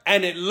 Yep.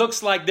 And it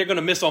looks like they're going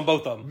to miss on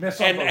both of them.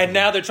 And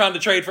now they're trying to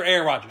trade for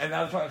Aaron Rodgers.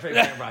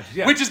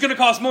 Yeah. Which is going to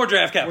cost more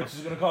draft capital.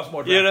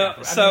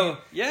 capital.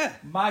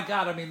 My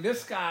God, I mean,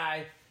 this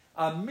guy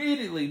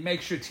immediately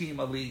makes your team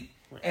elite.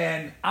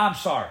 And I'm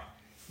sorry.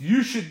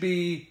 You should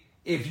be...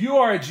 If you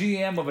are a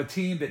GM of a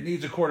team that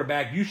needs a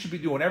quarterback, you should be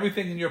doing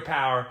everything in your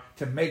power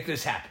to make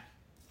this happen.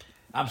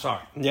 I'm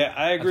sorry. Yeah,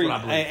 I agree.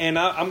 And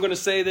I'm going to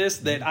say this,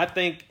 that I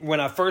think when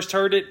I first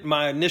heard it,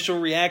 my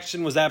initial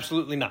reaction was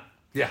absolutely not.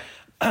 Yeah.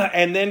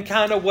 And then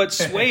kind of what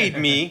swayed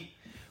me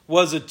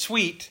was a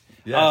tweet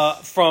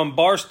from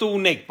Barstool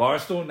Nate.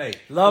 Barstool Nate.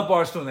 Love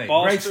Barstool Nate.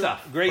 Great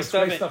stuff. Great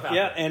stuff out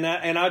there.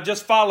 And I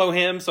just follow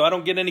him so I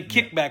don't get any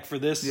kickback for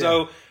this.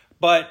 Yeah.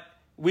 But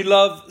we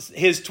love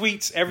his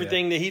tweets,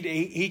 everything that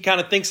he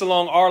kind of thinks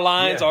along our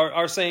lines,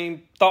 our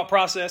same thought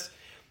process.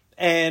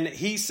 And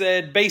he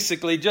said,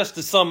 basically, just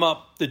to sum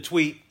up the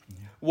tweet,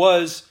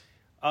 was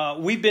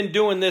we've been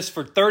doing this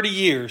for 30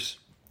 years,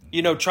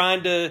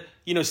 trying to,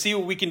 see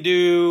what we can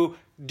do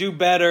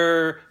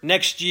better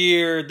next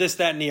year, this,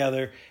 that, and the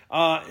other.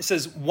 It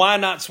says, why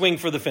not swing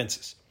for the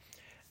fences?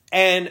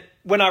 And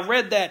when I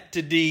read that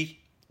to D,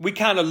 we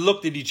kind of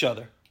looked at each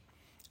other.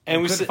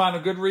 And we couldn't find a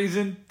good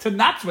reason to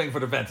not swing for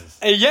the fences.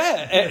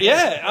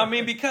 Yeah. I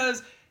mean,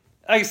 because,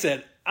 like I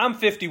said, I'm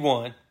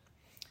 51.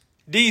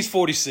 D's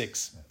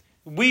 46.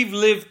 We've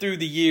lived through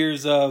the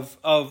years of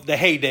the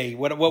heyday,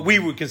 what we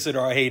would consider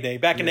our heyday,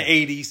 back in the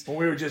 80s. When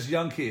we were just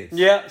young kids.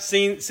 Yeah,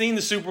 seen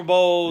the Super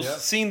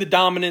Bowls, seen the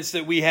dominance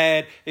that we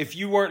had. If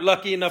you weren't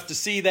lucky enough to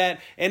see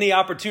that, any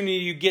opportunity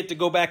you get to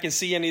go back and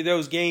see any of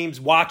those games,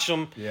 watch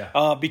them.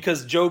 Yeah.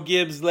 Because Joe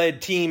Gibbs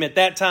led team at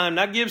that time,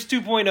 not Gibbs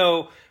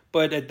 2.0,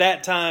 but at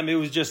that time, it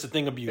was just a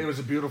thing of beauty. It was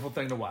a beautiful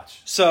thing to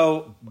watch.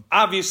 So,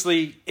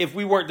 obviously, if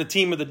we weren't the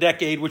team of the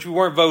decade, which we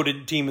weren't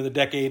voted team of the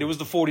decade, it was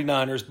the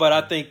 49ers, but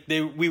I think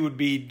we would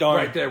be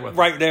right there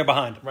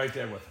behind them. Right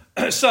there with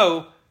them.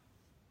 So,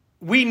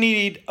 we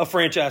need a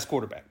franchise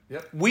quarterback.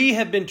 Yep. We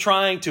have been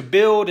trying to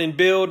build and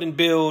build and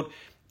build,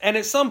 and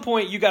at some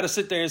point, you got to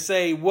sit there and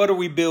say, what are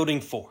we building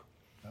for?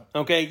 Yep.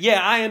 Okay,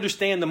 yeah, I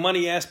understand the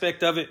money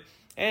aspect of it.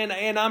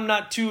 And I'm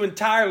not too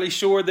entirely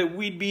sure that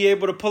we'd be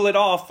able to pull it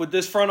off with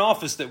this front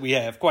office that we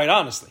have, quite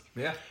honestly.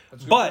 Yeah.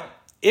 That's a good but point.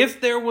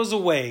 If there was a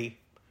way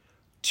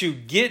to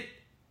get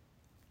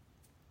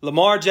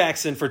Lamar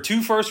Jackson for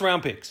 2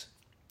 first-round picks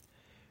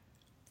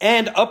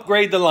and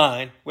upgrade the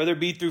line, whether it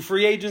be through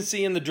free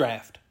agency and the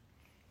draft,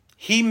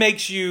 he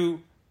makes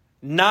you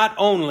not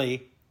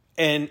only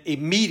an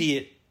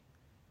immediate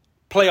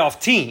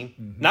playoff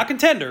team, not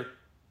contender,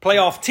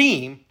 playoff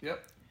team.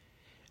 Yep.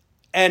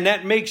 And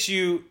that makes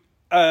you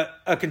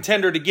a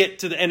contender to get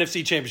to the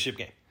NFC Championship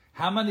game.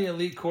 How many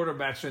elite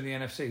quarterbacks are in the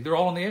NFC? They're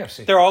all in the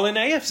AFC. They're all in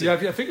the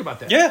AFC. Yeah, think about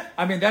that. Yeah.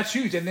 I mean, that's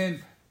huge. And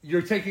then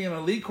you're taking an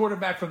elite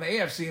quarterback from the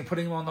AFC and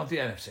putting him on the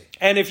NFC.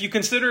 And if you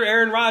consider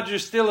Aaron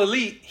Rodgers still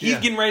elite, he's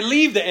getting ready to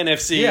leave the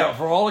NFC. Yeah,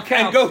 for all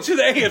accounts. And go to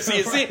the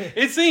AFC. Right.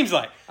 It seems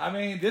like. I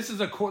mean, this is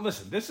a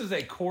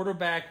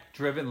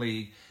quarterback-driven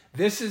league.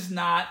 This is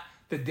not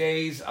the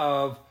days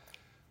of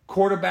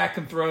quarterback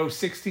can throw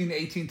 16 to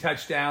 18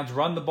 touchdowns,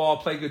 run the ball,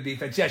 play good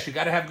defense. Yes, you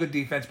got to have good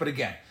defense, but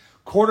again,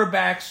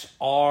 quarterbacks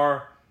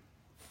are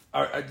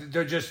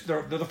they're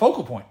the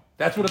focal point.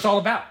 That's what it's all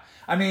about.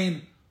 I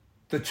mean,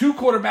 the 2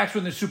 quarterbacks were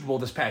in the Super Bowl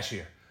this past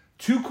year.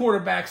 2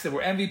 quarterbacks that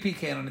were MVP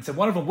candidates, and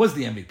one of them was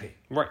the MVP.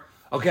 Right.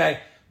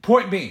 Okay?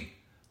 Point being,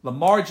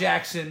 Lamar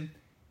Jackson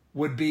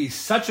would be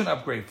such an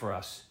upgrade for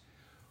us.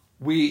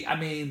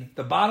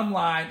 The bottom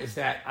line is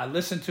that I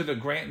listen to the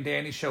Grant and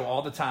Danny show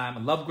all the time.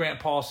 I love Grant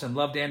Paulson,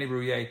 love Danny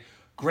Rouillet.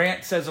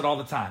 Grant says it all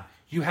the time.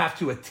 You have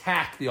to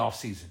attack the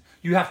offseason.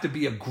 You have to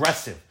be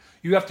aggressive.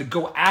 You have to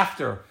go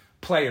after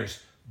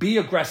players. Be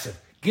aggressive.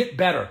 Get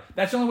better.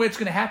 That's the only way it's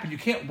going to happen. You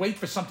can't wait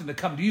for something to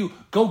come to you.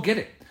 Go get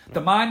it.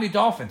 The Miami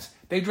Dolphins,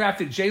 they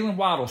drafted Jalen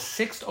Waddle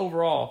 6th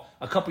overall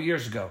a couple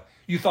years ago.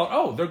 You thought,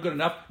 oh, they're good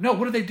enough. No,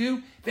 what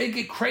do? They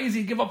get crazy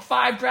and give up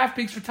 5 draft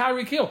picks for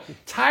Tyreek Hill.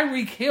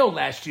 Tyreek Hill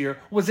last year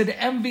was an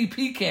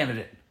MVP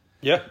candidate.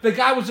 Yeah. The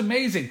guy was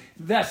amazing.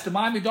 Yes, the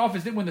Miami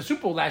Dolphins didn't win the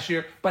Super Bowl last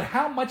year, but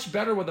how much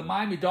better were the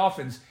Miami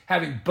Dolphins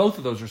having both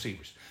of those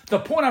receivers? The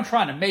point I'm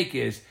trying to make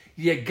is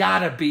you got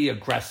to be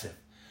aggressive.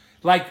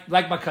 Like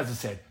my cousin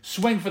said,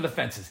 swing for the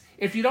fences.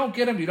 If you don't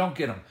get him, you don't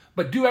get him.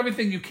 But do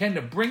everything you can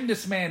to bring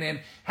this man in.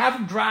 Have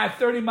him drive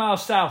 30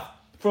 miles south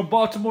from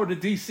Baltimore to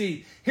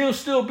D.C. He'll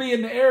still be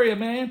in the area,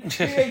 man.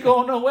 He ain't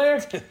going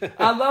nowhere.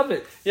 I love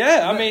it.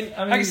 Yeah, I mean,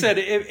 like I said,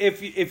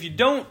 if you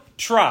don't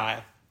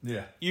try,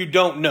 you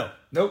don't know.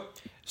 Nope.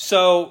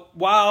 So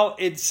while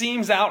it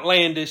seems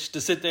outlandish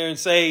to sit there and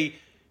say,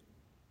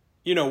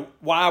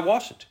 why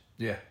Washington?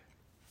 Yeah.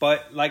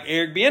 But like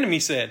Eric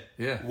Bieniemy said,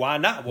 why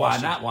not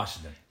Washington? Why not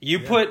Washington?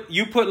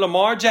 You put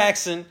Lamar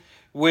Jackson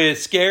with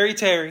Scary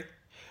Terry,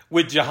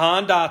 with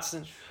Jahan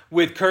Dotson,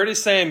 with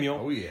Curtis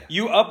Samuel. Oh, yeah.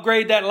 You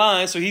upgrade that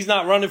line so he's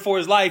not running for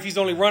his life. He's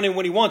only running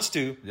when he wants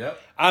to.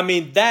 Yep. I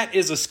mean, that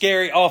is a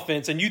scary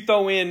offense. And you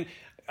throw in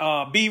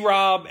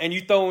B-Rob and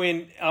you throw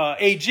in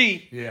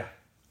AG. Yeah.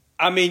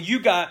 I mean,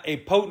 you got a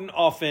potent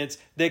offense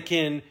that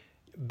can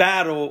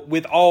battle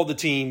with all the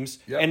teams.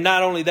 Yep. And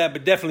not only that,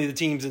 but definitely the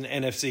teams in the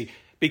NFC.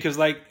 Because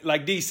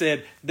like D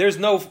said, there's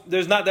not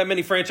that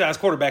many franchise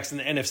quarterbacks in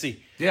the NFC.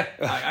 Yeah.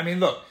 I mean,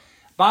 look,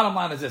 bottom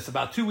line is this.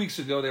 About 2 weeks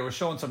ago, they were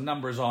showing some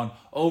numbers on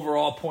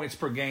overall points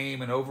per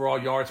game and overall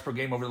yards per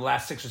game over the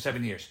last 6 or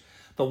 7 years.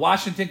 The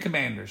Washington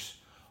Commanders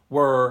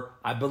were,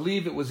 I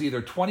believe it was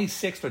either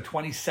 26th or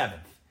 27th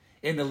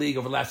in the league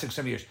over the last 6 or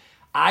 7 years.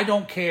 I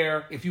don't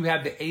care if you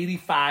have the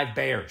 85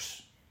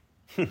 Bears.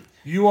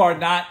 You are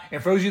not,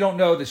 and for those of you who don't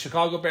know, the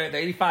Chicago Bears, the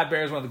 85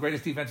 Bears, one of the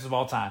greatest defenses of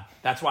all time.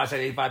 That's why I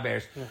said 85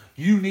 Bears. Yeah.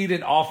 You need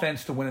an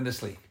offense to win in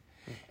this league.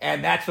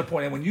 And that's the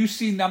point. And when you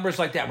see numbers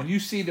like that, when you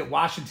see that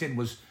Washington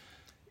was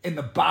in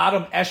the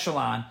bottom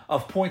echelon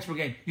of points per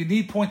game, you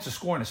need points to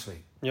score in this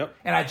league. Yep.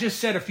 And I just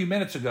said a few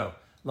minutes ago,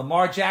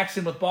 Lamar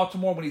Jackson with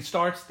Baltimore, when he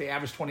starts, they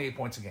average 28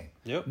 points a game.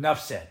 Yep.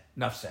 Enough said.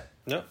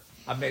 Yep.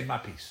 I've made my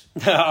piece.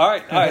 All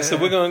right. So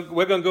we're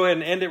gonna go ahead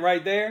and end it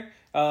right there.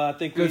 I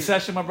think good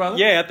session, my brother.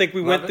 Yeah, I think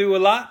we went through a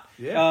lot.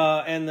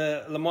 Yeah. And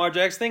the Lamar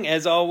Jackson thing,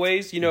 as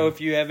always,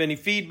 if you have any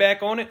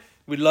feedback on it,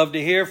 we'd love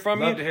to hear from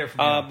you. Love to hear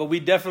from you. But we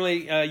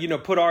definitely,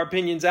 put our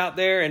opinions out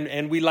there,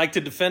 and we like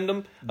to defend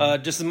them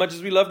just as much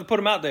as we love to put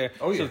them out there.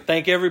 Oh, yeah. So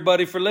thank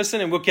everybody for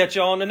listening, and we'll catch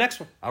you all on the next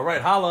one. All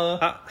right,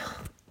 holla.